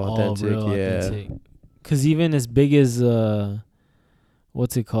not authentic. All real yeah. Authentic. Cuz even as big as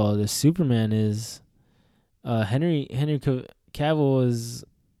what's it called? The Superman is Henry Cavill is,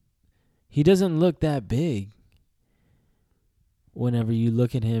 he doesn't look that big. Whenever you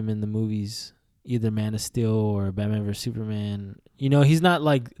look at him in the movies, either Man of Steel or Batman vs Superman, he's not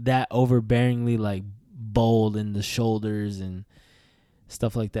like that overbearingly like bold in the shoulders and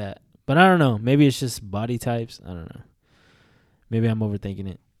stuff like that. But I don't know. Maybe it's just body types. I don't know. Maybe I'm overthinking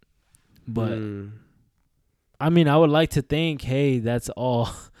it. But I mean, I would like to think, hey, that's all,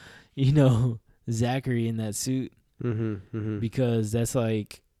 Zachary in that suit. Because that's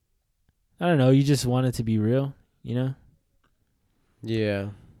like, I don't know. You just want it to be real, Yeah.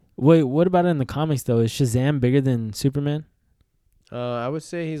 Wait, what about in the comics though? Is Shazam bigger than Superman? I would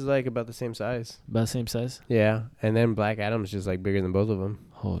say he's like about the same size. About the same size? Yeah, and then Black Adam's just like bigger than both of them.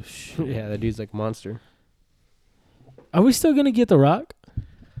 Oh shit! Yeah, that dude's like monster. Are we still gonna get The Rock?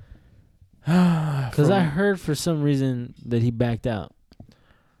 Because I heard for some reason that he backed out.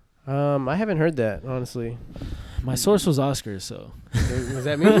 I haven't heard that, honestly. My source was Oscar, so. Was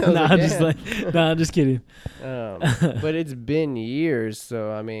that me? I'm just kidding. But it's been years,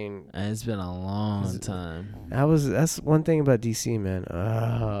 so I mean. It's been a long time. That's one thing about DC, man.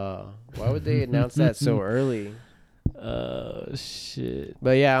 Why would they announce that so early? Shit.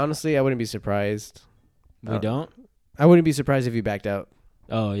 But yeah, honestly, I wouldn't be surprised. We don't? I wouldn't be surprised if he backed out.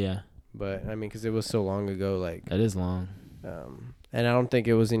 Oh, yeah. But, I mean, because it was so long ago, like. That is long. And I don't think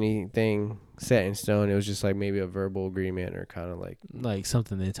it was anything set in stone. It was just like maybe a verbal agreement or kind of like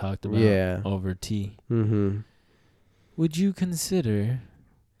something they talked about over tea. Would you consider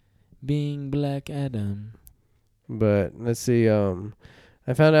being Black Adam? But let's see.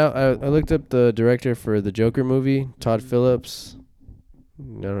 I found out. I looked up the director for the Joker movie, Todd Phillips.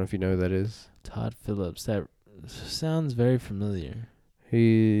 I don't know if you know who that is. Todd Phillips. That sounds very familiar.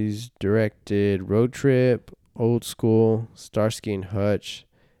 He's directed Road Trip, Old School, Starsky and Hutch,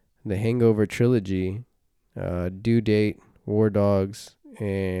 The Hangover trilogy, Due Date, War Dogs,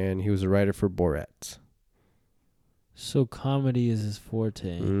 and he was a writer for Borat. So comedy is his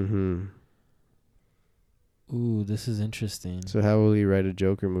forte. Ooh, this is interesting. So how will he write a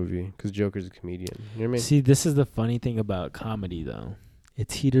Joker movie? Because Joker's a comedian. You know what I mean? See, this is the funny thing about comedy, though. It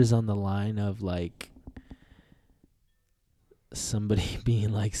teeters on the line of, like, somebody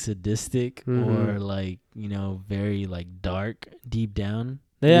being, like, sadistic or, like, very, like, dark deep down.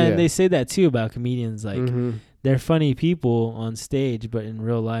 They say that, too, about comedians. Like, they're funny people on stage, but in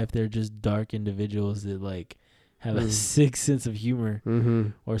real life, they're just dark individuals that, like, have a sick sense of humor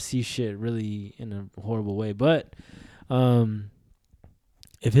or see shit really in a horrible way. But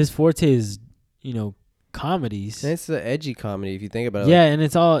if his forte is, comedies. And it's the edgy comedy if you think about it. Yeah, and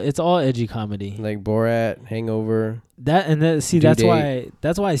it's all edgy comedy. Like Borat, Hangover. That's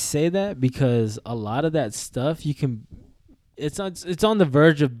why I say that, because a lot of that stuff it's on the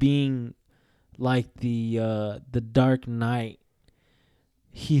verge of being like the Dark Knight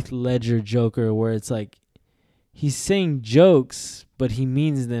Heath Ledger Joker, where it's like he's saying jokes, but he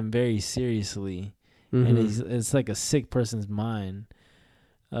means them very seriously, and it's like a sick person's mind.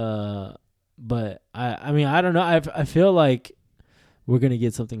 But I mean, I don't know. I feel like we're gonna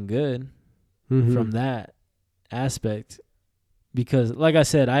get something good from that aspect, because, like I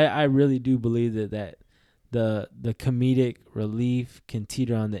said, I really do believe that the comedic relief can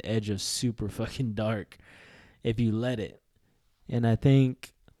teeter on the edge of super fucking dark if you let it, and I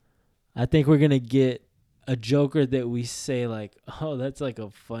think we're gonna get a Joker that we say like, oh, that's like a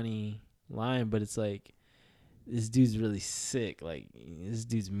funny line, but it's like, this dude's really sick. Like, this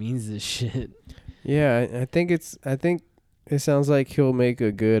dude means this shit. Yeah, I think it sounds like he'll make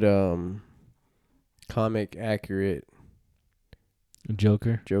a good comic accurate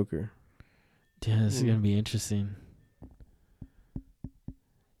Joker. Yeah, this is gonna be interesting.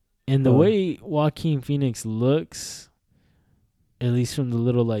 And the way Joaquin Phoenix looks, at least from the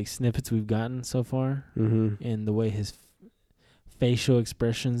little like snippets we've gotten so far, and the way his facial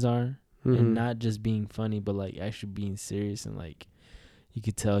expressions are, and not just being funny, but like actually being serious, and like you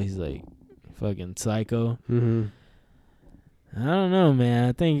could tell he's like fucking psycho. I don't know, man.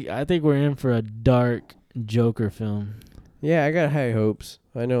 I think we're in for a dark Joker film. Yeah, I got high hopes.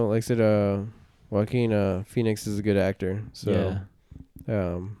 I know, like I said, Joaquin Phoenix is a good actor, so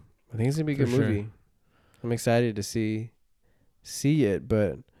I think it's gonna be a good movie. I'm excited to see it,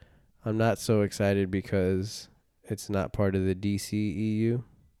 but I'm not so excited because it's not part of the DCEU.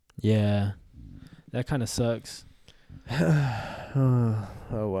 Yeah, that kind of sucks. Oh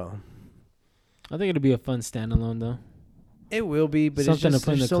well. I think it'll be a fun standalone though. It will be, but something it's just, to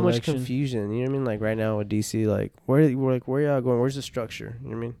put in the so collection. Much confusion. You know what I mean? Like right now with DC, like where y'all going? Where's the structure? You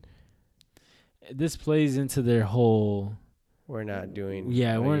know what I mean? This plays into their whole. We're not doing.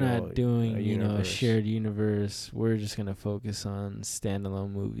 We're not doing a shared universe. We're just gonna focus on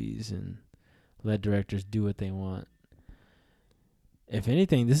standalone movies and let directors do what they want. If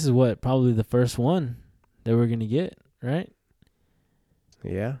anything, this is probably the first one that we're gonna get, right?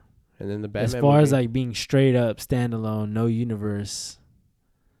 Yeah. And then the Batman as far movie. As like being straight up standalone, no universe.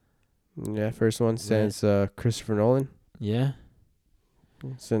 Yeah, first one since Christopher Nolan. Yeah.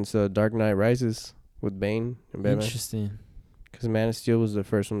 Since Dark Knight Rises with Bane and Batman. Interesting. Because Man of Steel was the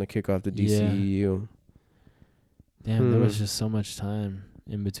first one to kick off the DCEU. Yeah. Damn, there was just so much time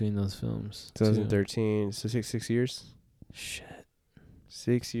in between those films. 2013, so 6 years. Shit.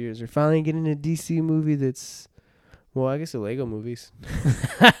 6 years. We're finally getting a DC movie that's. Well, I guess the Lego movies.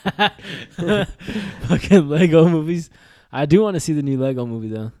 Fucking Lego movies. I do want to see the new Lego movie,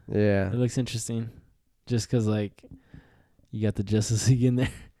 though. Yeah. It looks interesting. Just because, like, you got the Justice League in there.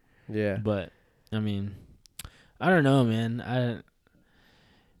 Yeah. But, I mean, I don't know, man. I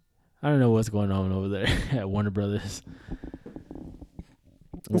don't know what's going on over there at Warner Brothers.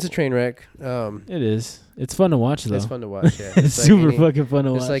 It's a train wreck. It is. It's fun to watch, though. It's fun to watch, yeah. It's like super fucking fun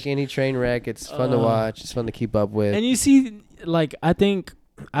to watch. It's like any train wreck. It's fun to watch. It's fun to keep up with. And you see, like, I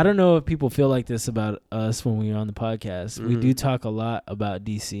don't know if people feel like this about us when we're on the podcast. We do talk a lot about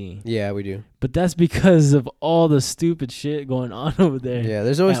DC. Yeah, we do. But that's because of all the stupid shit going on over there. Yeah,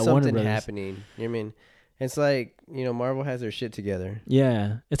 there's always something happening. You know what I mean? It's like, Marvel has their shit together.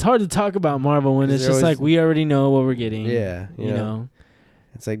 Yeah. It's hard to talk about Marvel when it's just like we already know what we're getting. Yeah. You know?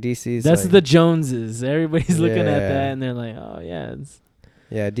 It's like DC's. That's like, the Joneses. Everybody's looking at that and they're like, oh, yeah.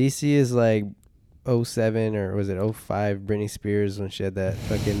 DC is like 07 or was it 05 Britney Spears when she had that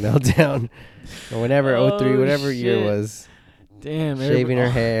fucking meltdown. Or whenever, 03, whatever year it was. Damn. Shaving her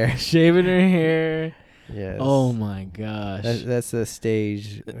hair. Shaving her hair. Yes. Oh, my gosh. That's the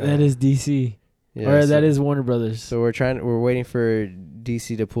stage. That is DC. Yeah, or that is Warner Brothers. So we're waiting for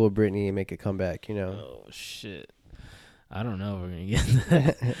DC to pull Britney and make a comeback, Oh, shit. I don't know if we're gonna get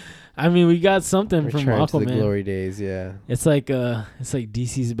that. I mean, we got something from Aquaman. To the glory days, yeah. It's like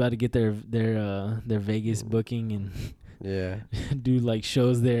DC's about to get their Vegas booking and do like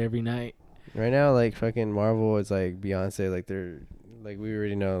shows there every night. Right now, like fucking Marvel is like Beyonce, like they're like we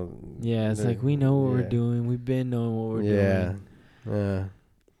already know. Yeah, it's like we know what we're doing. We've been knowing what we're doing. Yeah.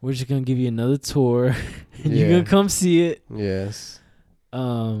 We're just gonna give you another tour, and you're gonna come see it. Yes.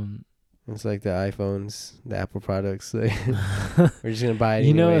 It's like the iPhones, the Apple products. Like, we're just gonna buy it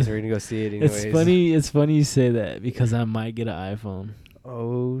anyways. We're gonna go see it anyways. It's funny you say that because I might get an iPhone.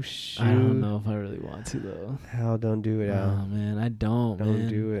 Oh shoot! I don't know if I really want to though. Al, don't do it, Al. Oh man, I don't. Don't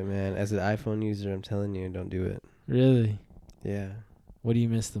do it, man. As an iPhone user, I'm telling you, don't do it. Really? Yeah. What do you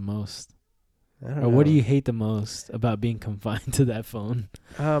miss the most? I don't know. What do you hate the most about being confined to that phone?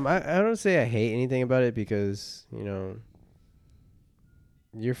 I don't say I hate anything about it because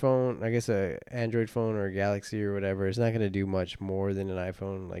your phone, I guess a Android phone or a Galaxy or whatever, it's not gonna do much more than an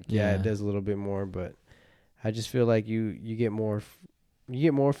iPhone. Like it does a little bit more, but I just feel like you get more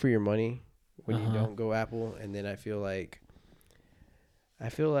for your money when you don't go Apple. And then I feel like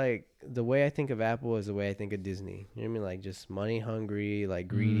the way I think of Apple is the way I think of Disney. You know what I mean? Like just money hungry, like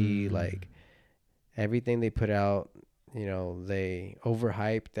greedy, like everything they put out. They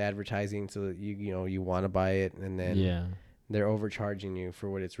overhype the advertising so that you want to buy it, and then they're overcharging you for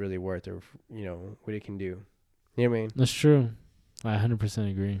what it's really worth, or what it can do. You know what I mean? That's true. I 100%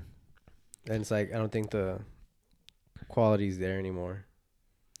 agree. And it's like I don't think the quality's there anymore,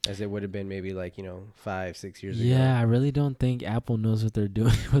 as it would have been maybe 5-6 years ago. Yeah, I really don't think Apple knows what they're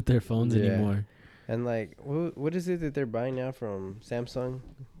doing with their phones anymore. And like, what is it that they're buying now from Samsung?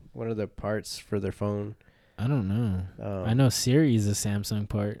 What are the parts for their phone? I don't know. I know Siri is a Samsung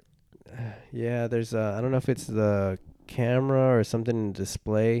part. Yeah, there's I don't know if it's the camera or something in the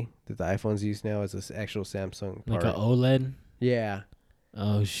display that the iPhones use now as an actual Samsung part. Like an OLED? Yeah.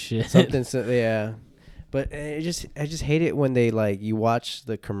 Oh shit. Something yeah. But I just hate it when they like you watch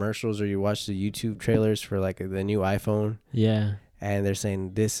the commercials or you watch the YouTube trailers for like the new iPhone. Yeah. And they're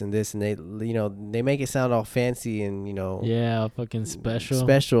saying this and this, and they they make it sound all fancy and yeah, fucking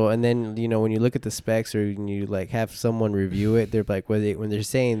special. And then when you look at the specs or you like have someone review it, they're like when they're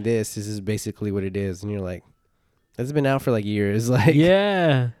saying this is basically what it is, and you're like, it's been out for like years, like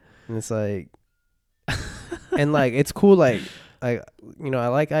yeah, and it's like, and like it's cool, like I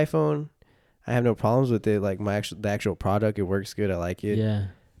like iPhone, I have no problems with it, like the actual product, it works good, I like it, yeah.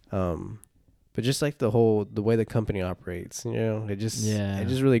 But just like the way the company operates, it just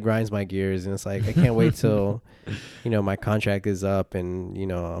really grinds my gears, and it's like I can't wait till, my contract is up, and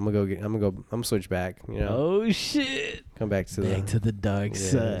I'm gonna switch back. Oh shit! Come back to the dark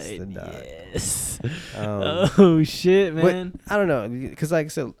side. Yes. Oh shit, man! I don't know, because like I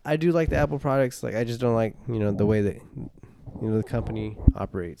said, I do like the Apple products. Like I just don't like the way that the company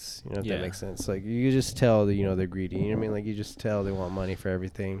operates. If that makes sense. Like you just tell that they're greedy. You know what I mean? Like you just tell they want money for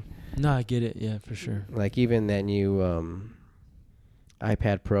everything. No, I get it. Yeah, for sure. Like even that new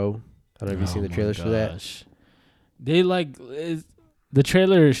iPad Pro. I don't know if you've seen the trailers for that. They the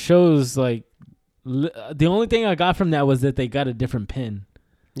trailer shows like the only thing I got from that was that they got a different pin.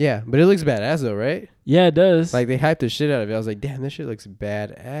 Yeah, but it looks badass though, right? Yeah, it does. Like they hyped the shit out of it. I was like, damn, this shit looks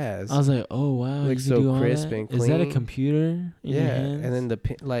badass. I was like, oh wow, it looks so crisp and clean. Is that a computer? And then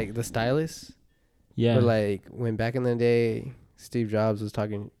the stylus. Yeah. But like when back in the day, Steve Jobs was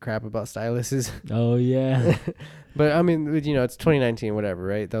talking crap about styluses. Oh yeah. But I mean, it's 2019, whatever,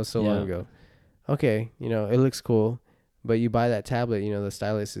 right? That was so long ago. Okay, it looks cool, but you buy that tablet, the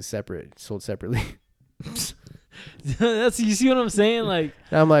stylus is sold separately. You see what I'm saying? Like,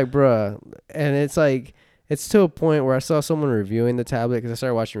 and I'm like, bruh, and it's like, it's to a point where I saw someone reviewing the tablet because I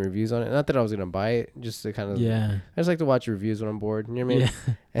started watching reviews on it. Not that I was gonna buy it, just to kind of, I just like to watch reviews when I'm bored. You know what I mean?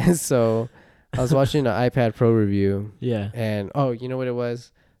 Yeah. And so I was watching an iPad Pro review. Yeah. And you know what it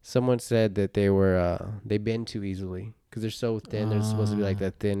was? Someone said that they bend too easily because they're so thin. They're supposed to be like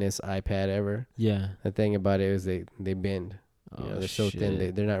the thinnest iPad ever. Yeah. The thing about it is they bend. They're so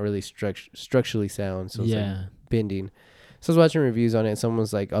thin. They're not really structurally sound. So it's like bending. So I was watching reviews on it. And someone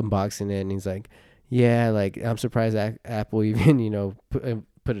was like unboxing it, and he's like, "Yeah, like I'm surprised Apple even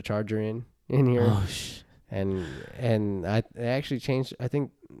put a charger in here." Oh, and I actually changed. I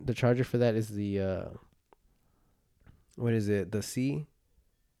think the charger for that is the what is it? The C.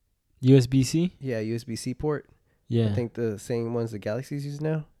 USB-C? Yeah, USB-C port. Yeah. I think the same ones the Galaxies use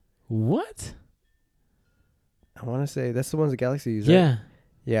now. What? I want to say that's the ones the Galaxy use. Yeah. Right?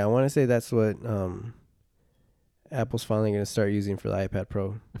 Yeah, I want to say that's what Apple's finally going to start using for the iPad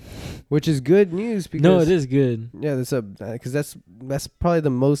Pro, which is good news because no, it is good. Yeah, that's because that's probably the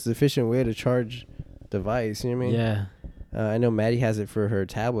most efficient way to charge device. You know what I mean? Yeah. I know Maddie has it for her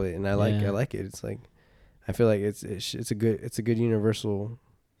tablet, and I like it. It's like I feel like it's a good universal.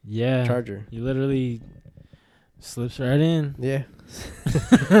 Yeah. Charger. You literally slips right in. Yeah.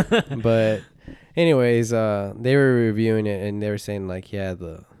 But anyways, they were reviewing it and they were saying like, yeah,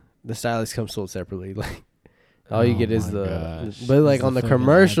 the stylus comes sold separately. Like all you get is but like on the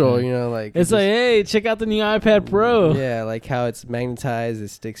commercial, iPad. Like it's like, hey, check out the new iPad Pro. Yeah, like how it's magnetized, it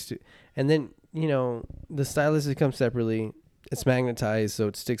sticks to, and then the stylus comes separately. It's magnetized, so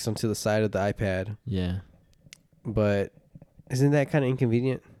it sticks onto the side of the iPad. Yeah. But isn't that kind of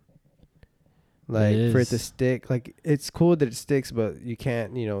inconvenient? Like for it to stick, like it's cool that it sticks, but you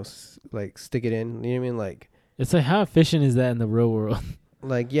can't, like stick it in. You know what I mean? Like it's like how efficient is that in the real world?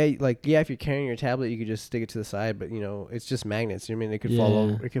 If you're carrying your tablet, you could just stick it to the side, but it's just magnets. You know what I mean? It could fall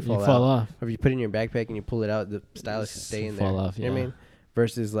over. It could fall off. Or if you put it in your backpack and you pull it out, the stylus can stay in there. Fall off. You know what I mean?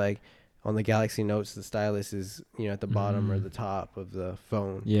 Versus like on the Galaxy Notes, the stylus is at the bottom or the top of the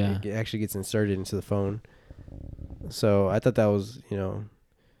phone. Yeah, it actually gets inserted into the phone. So I thought that was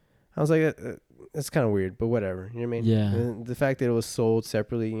I was like. It's kind of weird, but whatever. You know what I mean? Yeah. And the fact that it was sold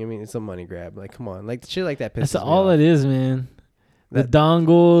separately, you know what I mean? It's a money grab. Like, come on. Like, shit like that pisses me off. That's all it is, man. The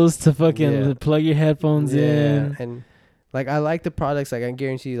dongles to fucking plug your headphones in. And, like, I like the products. Like, I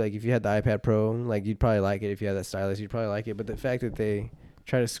guarantee you, like, if you had the iPad Pro, like, you'd probably like it. If you had that stylus, you'd probably like it. But the fact that they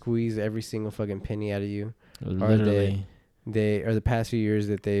try to squeeze every single fucking penny out of you. Literally. Or the past few years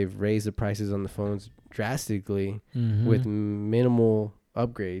that they've raised the prices on the phones drastically with minimal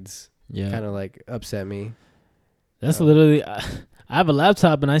upgrades. Yeah, kind of like upset me. That's literally. I have a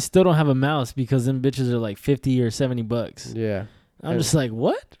laptop and I still don't have a mouse because them bitches are like $50 or $70. Yeah. I'm just like,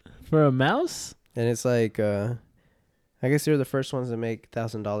 what? For a mouse? And it's like, I guess they're the first ones to make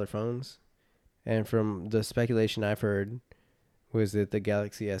 $1,000 phones. And from the speculation I've heard was that the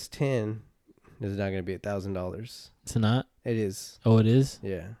Galaxy S10 is not going to be $1,000. It's not? It is. Oh, it is?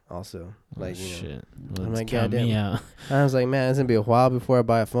 Yeah, also. Like, shit. Well, I'm like, count me out. I was like, man, it's going to be a while before I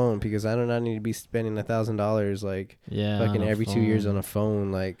buy a phone because I do not need to be spending $1,000 like fucking every 2 years on a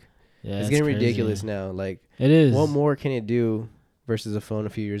phone. Like, it's getting ridiculous now. Like, it is. What more can it do versus a phone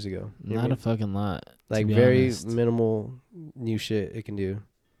a few years ago? Not a fucking lot. Like, very minimal new shit it can do.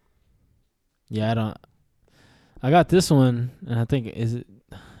 Yeah, I got this one, and I think is it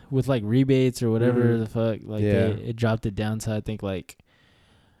with like rebates or whatever the fuck. Like it dropped it down to I think like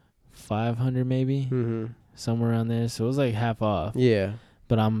 500 maybe, somewhere around there. So it was like half off. Yeah.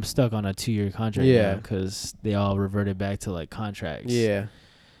 But I'm stuck on a 2-year contract now because they all reverted back to like contracts. Yeah.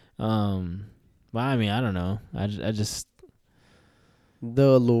 But I mean I don't know. I just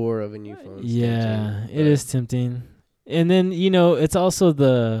the allure of a new phone. Yeah, it is tempting. And then it's also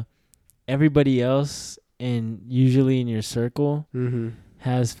the everybody else and usually in your circle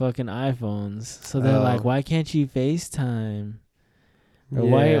has fucking iPhones. So they're like, why can't you FaceTime? Or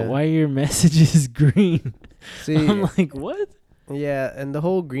why are your messages green? See, I'm like, what? Yeah, and the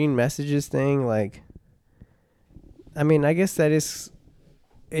whole green messages thing, like, I mean, I guess it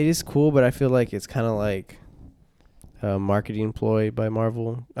is cool, but I feel like it's kind of like a marketing ploy by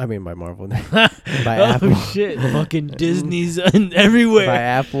Marvel. I mean, by Marvel. By Apple. Oh, shit. Fucking Disney's everywhere. By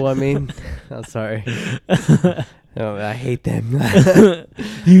Apple, I mean. I'm sorry. No, I hate them.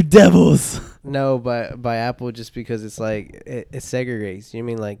 You devils. No, by Apple just because it's like, it segregates. You know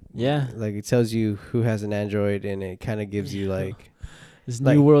what I mean? Like, yeah. Like, it tells you who has an Android, and it kind of gives you, like. It's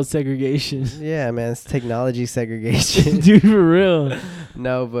new world segregation. Yeah, man. It's technology segregation. Dude, for real.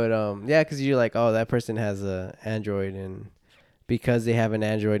 No, but yeah, because you're like, oh, that person has a Android, and because they have an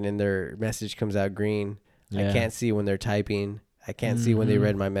Android and their message comes out green, I can't see when they're typing. I can't see when they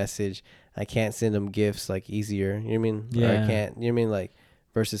read my message. I can't send them gifts like easier. You know what I mean? Yeah. Or I can't. You know what I mean? Like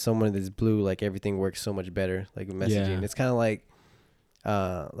versus someone that's blue, like everything works so much better. Like with messaging, it's kind of like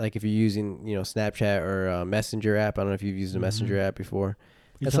if you're using Snapchat or Messenger app. I don't know if you've used a Messenger app before.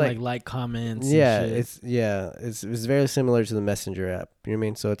 It's like comments. Yeah, and shit. it's very similar to the Messenger app. You know what I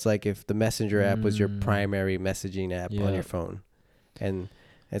mean? So it's like if the Messenger app was your primary messaging app on your phone, and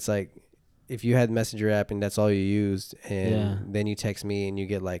it's like if you had Messenger app and that's all you used, and then you text me and you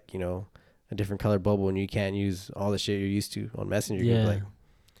get like a different color bubble and you can't use all the shit you're used to on Messenger. Yeah, like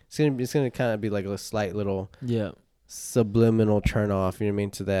it's gonna kind of be like a slight little subliminal turn off. You know what I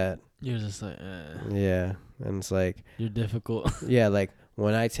mean? To that, you're just like yeah, and it's like you're difficult. Yeah, like.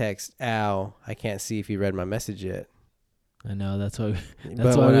 When I text Al, I can't see if he read my message yet. I know that's why we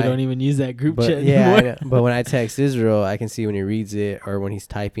don't even use that group chat anymore. Yeah, I know. But when I text Israel, I can see when he reads it or when he's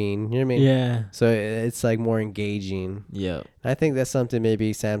typing. You know what I mean? Yeah. So it's like more engaging. Yeah. I think that's something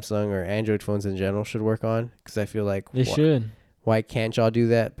maybe Samsung or Android phones in general should work on because I feel like they should. Why can't y'all do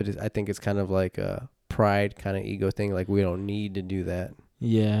that? But I think it's kind of like a pride kind of ego thing. Like we don't need to do that.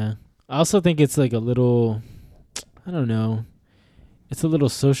 Yeah. I also think it's like a little, I don't know. It's a little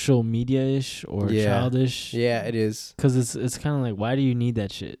social media-ish or childish. Yeah, it is. Because it's kind of like, why do you need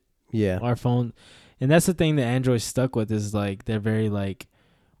that shit? Yeah. Our phone. And that's the thing that Android's stuck with is like, they're very like,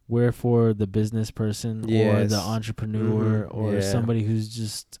 we're for the business person or the entrepreneur or somebody who's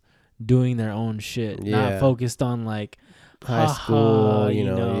just doing their own shit. Not focused on like high school,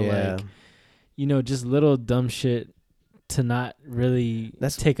 like, just little dumb shit to not really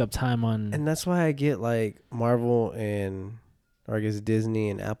take up time on. And that's why I get like Marvel or I guess Disney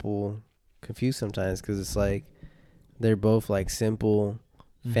and Apple confused sometimes because it's like they're both like simple,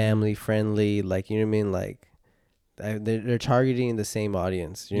 family friendly, like you know what I mean, like they're targeting the same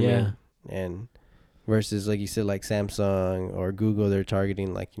audience. You know what I mean? And versus like you said, like Samsung or Google, they're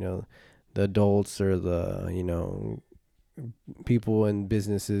targeting like the adults or the people in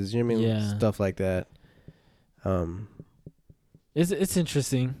businesses. You know what I mean? Yeah. Stuff like that. It's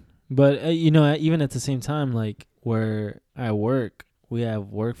interesting, but even at the same time, like where I work, we have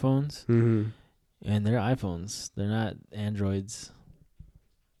work phones, and they're iPhones. They're not Androids,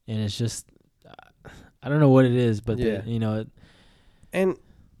 and it's just I don't know what it is, but and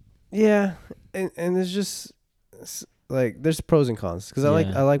there's just like there's pros and cons because I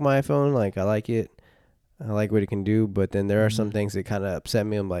like my iPhone, like I like it, I like what it can do, but then there are some things that kind of upset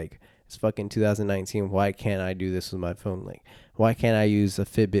me. I'm like, it's fucking 2019. Why can't I do this with my phone? Like, why can't I use a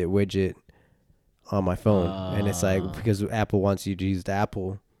Fitbit widget on my phone? And it's like because Apple wants you to use the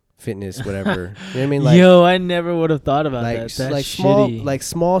Apple fitness, whatever. You know what I mean? Like, yo, I never would have thought about like, that. That's like shitty.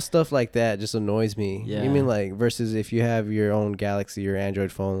 small stuff like that just annoys me. Yeah. You mean like versus if you have your own Galaxy or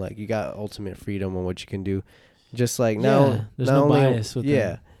Android phone, like you got ultimate freedom on what you can do. Just like now, there's no bias with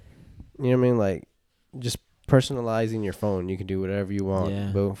them. You know what I mean? Like just personalizing your phone, you can do whatever you want.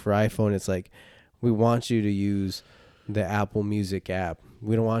 Yeah. But for iPhone, it's like we want you to use the Apple Music app.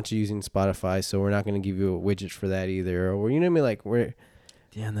 We don't want you using Spotify, so we're not going to give you a widget for that either. Or you know what I mean? Like we're.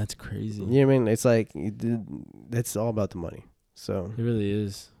 Damn, that's crazy. You know what I mean? It's like that's all about the money. So it really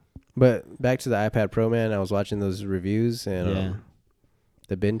is. But back to the iPad Pro, man. I was watching those reviews and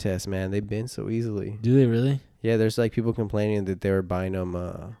the bin test, man. They bin so easily. Do they really? Yeah, there's like people complaining that they were buying them,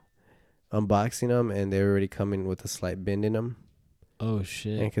 unboxing them, and they were already coming with a slight bend in them. Oh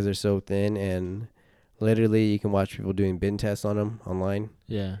shit! Because they're so thin, and literally you can watch people doing bin tests on them online.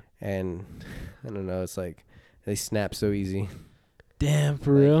 Yeah. And I don't know, it's like they snap so easy. Damn,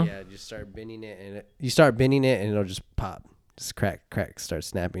 for real? Yeah, just start bending it, and it'll just pop, just crack, start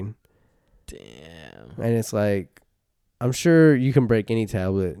snapping. Damn. And it's like, I'm sure you can break any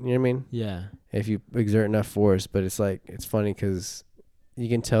tablet. You know what I mean? Yeah. If you exert enough force, but it's like it's funny because you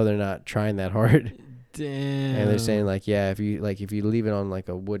can tell they're not trying that hard. Damn. And they're saying like, yeah, if you leave it on like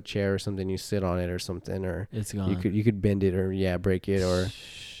a wood chair or something, you sit on it or something, or it's gone. You could bend it or break it, or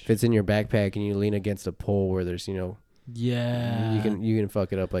if it's in your backpack and you lean against a pole where there's yeah, you can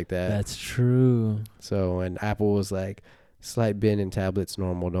fuck it up like that. That's true. So, and Apple was like, slight bend in tablets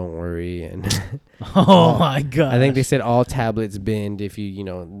normal, don't worry. And oh my god, I think they said all tablets bend if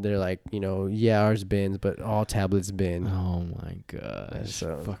they're like, ours bends, but all tablets bend. Oh my gosh.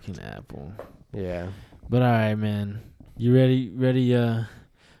 So fucking Apple. Yeah. But all right, man. You ready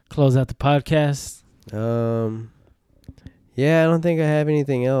close out the podcast? Yeah, I don't think I have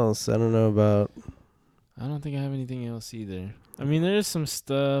anything else. I don't think I have anything else either. I mean, there's some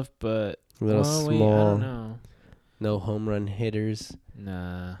stuff, but a little small. I don't know. No home run hitters.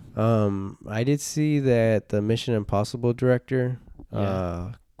 Nah. I did see that the Mission Impossible director,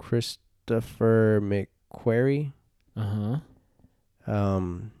 Christopher McQuarrie.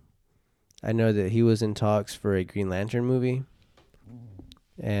 I know that he was in talks for a Green Lantern movie,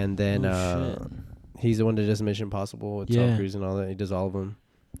 and then he's the one that does Mission Impossible with Tom Cruise and all that. He does all of them.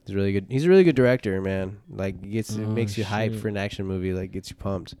 He's really good. He's a really good director, man. Like it makes you hyped for an action movie. Like gets you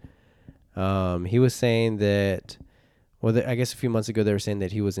pumped. He was saying that. Well, I guess a few months ago they were saying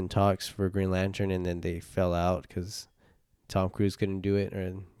that he was in talks for Green Lantern, and then they fell out because Tom Cruise couldn't do it, or you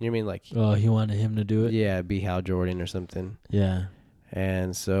know what I mean? Like, he wanted him to do it. Yeah, be Hal Jordan or something. Yeah.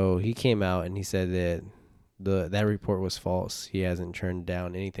 And so he came out and he said that that report was false. He hasn't turned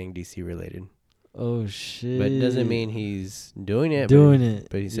down anything DC related. Oh shit! But it doesn't mean he's doing it.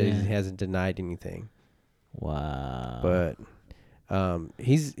 But he said he hasn't denied anything. Wow. But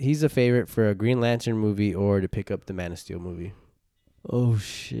he's a favorite for a Green Lantern movie or to pick up the Man of Steel movie. Oh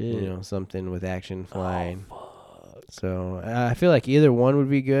shit! Something with action, flying. Oh, fuck. So I feel like either one would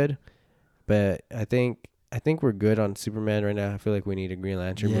be good, but I think we're good on Superman right now. I feel like we need a Green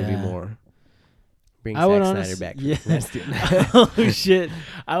Lantern movie more. Bring Zack Snyder back. Yeah. Oh shit!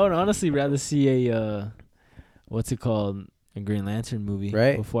 I would honestly rather see a what's it called, a Green Lantern movie,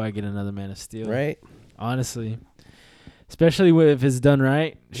 right? Before I get another Man of Steel, right? Honestly, especially if it's done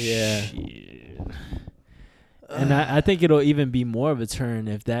right. Yeah. Shit. And I think it'll even be more of a turn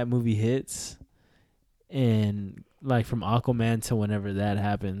if that movie hits, and like from Aquaman to whenever that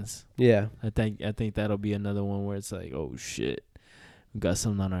happens. Yeah. I think that'll be another one where it's like, oh shit, we got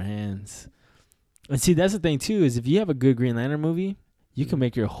something on our hands. And see, that's the thing too, is if you have a good Green Lantern movie, you can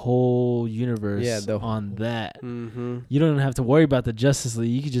make your whole universe on that. Mm-hmm. You don't have to worry about the Justice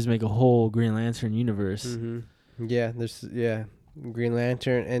League. You could just make a whole Green Lantern universe. Mm-hmm. Yeah, Green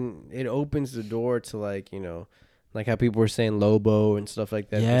Lantern, and it opens the door to like how people were saying Lobo and stuff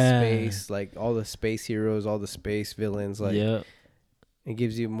like that. Yeah. The space, like all the space heroes, all the space villains. Like, it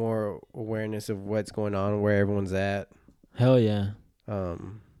gives you more awareness of what's going on, where everyone's at. Hell yeah.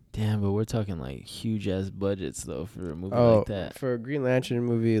 Damn, but we're talking like huge ass budgets though for a movie like that. For a Green Lantern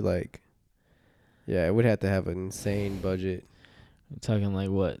movie, like, yeah, it would have to have an insane budget. We're talking like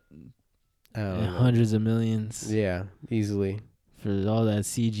what? Hundreds of millions. Yeah, easily. For all that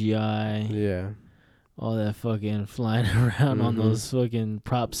CGI. Yeah. All that fucking flying around on those fucking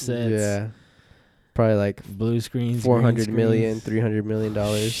prop sets. Yeah. Probably like blue screens, $400 million, $300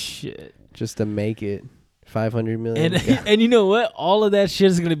 million. Shit. Just to make it. $500 million. And you know what? All of that shit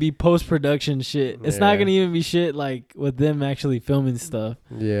is gonna be post production shit. It's not gonna even be shit like with them actually filming stuff.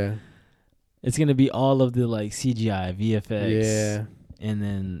 Yeah. It's gonna be all of the like CGI, VFX. Yeah. And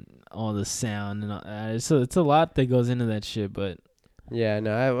then all the sound and all. So it's a lot that goes into that shit, but Yeah,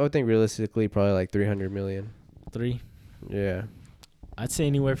 no, I would think realistically probably like 300 million. 3. Yeah. I'd say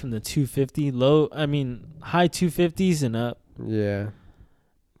anywhere from the 250 high 250s and up. Yeah.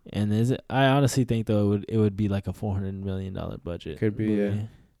 And I honestly think though it would be like a $400 million budget. Could be, movie. Yeah.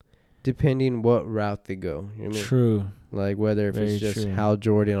 Depending what route they go. You know what I mean? True. Like whether if it's just Hal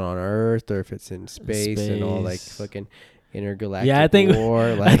Jordan on Earth or if it's in space and all like fucking intergalactic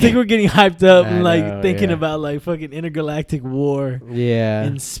war. Like, I think we're getting hyped up and like thinking about like fucking intergalactic war. Yeah.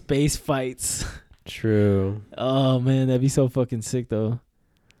 And space fights. True. Oh man, that'd be so fucking sick though.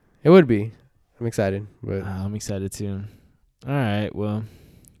 It would be. I'm excited, but I'm excited too. All right, well,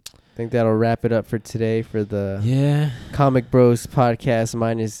 I think that'll wrap it up for today for the Comic Bros podcast.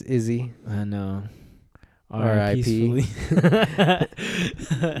 Mine is Izzy. I know. R.I.P.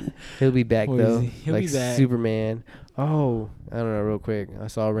 He'll be back though. He'll be back. Superman. Oh, I don't know. Real quick, I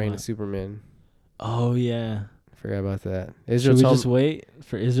saw Reign of Superman. Oh yeah. Forgot about that. Should we just wait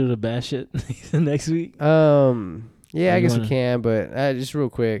for Israel to bash it next week? Yeah, I guess we can. But just real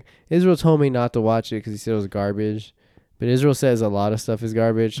quick, Israel told me not to watch it because he said it was garbage. But Israel says a lot of stuff is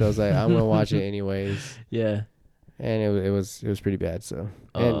garbage, so I was like, I'm gonna watch it anyways. Yeah. And it was pretty bad. So,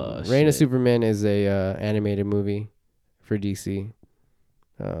 and Reign of Superman is a animated movie for DC.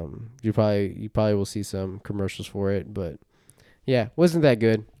 You probably will see some commercials for it, but yeah, wasn't that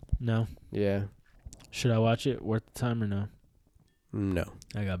good. No. Yeah. Should I watch it? Worth the time or no? No.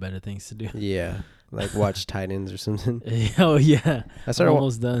 I got better things to do. Yeah. Like watch Titans or something. Oh yeah. I'm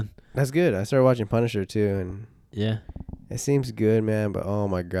almost done. That's good. I started watching Punisher too, and yeah. It seems good, man, but oh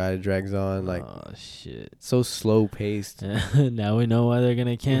my god, it drags on like shit. So slow paced. Now we know why they're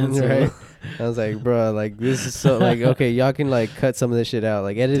gonna cancel. Right? I was like, bro, like this is so like okay, y'all can like cut some of this shit out.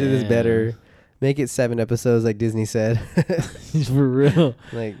 Like edit this better. Make it 7 episodes like Disney said. For real.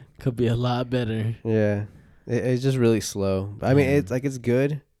 Like could be a lot better. Yeah. It's just really slow. I mean, it's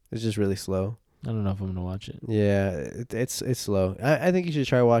good. It's just really slow. I don't know if I'm gonna watch it. Yeah, it's slow. I think you should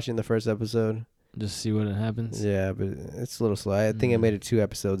try watching the first episode. Just see what happens. Yeah, but it's a little slow. I think I made it 2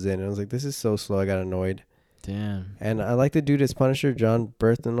 episodes in, and I was like, "This is so slow." I got annoyed. Damn. And I like the dude as Punisher, John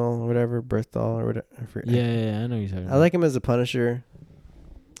Berthal or whatever. Yeah, I know you're talking about. I like him as a Punisher,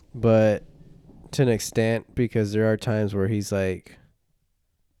 but to an extent because there are times where he's like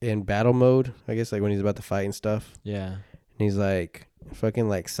in battle mode. I guess like when he's about to fight and stuff. Yeah. And he's like fucking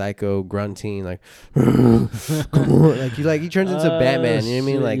like psycho grunting like come on. Like he turns into Batman, you know what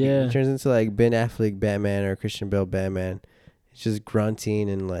I mean? Like he turns into like Ben Affleck Batman or Christian Bale Batman. It's just grunting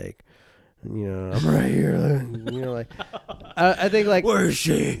and like, you know, I'm right here. You know, like I think like where is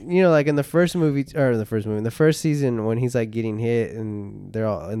she? You know, like in the first season when he's like getting hit and they're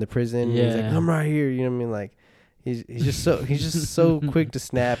all in the prison. Yeah. He's like, I'm right here. You know what I mean? Like he's just so quick to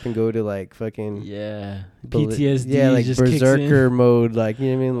snap and go to like fucking PTSD. Yeah, like just berserker mode. Like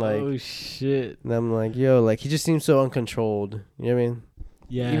you know what I mean? Like oh shit. And I'm like, yo, like he just seems so uncontrolled. You know what I mean?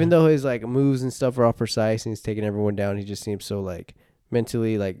 Yeah. Even though his like moves and stuff are all precise and he's taking everyone down, he just seems so like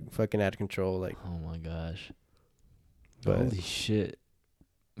mentally like fucking out of control. Like oh my gosh. But holy shit.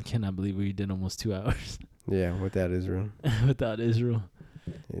 I cannot believe we did almost 2 hours. Yeah, without Israel. Without Israel.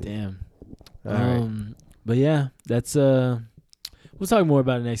 Yeah. Damn. All right. But yeah, that's we'll talk more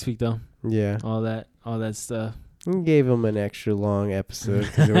about it next week though. Yeah. All that stuff. We gave him an extra long episode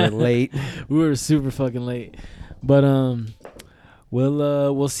because we were late. We were super fucking late. But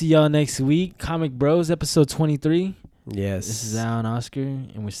we'll see y'all next week. Comic Bros episode 23. Yes. This is Al and Oscar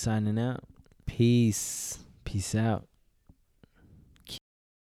and we're signing out. Peace. Peace out.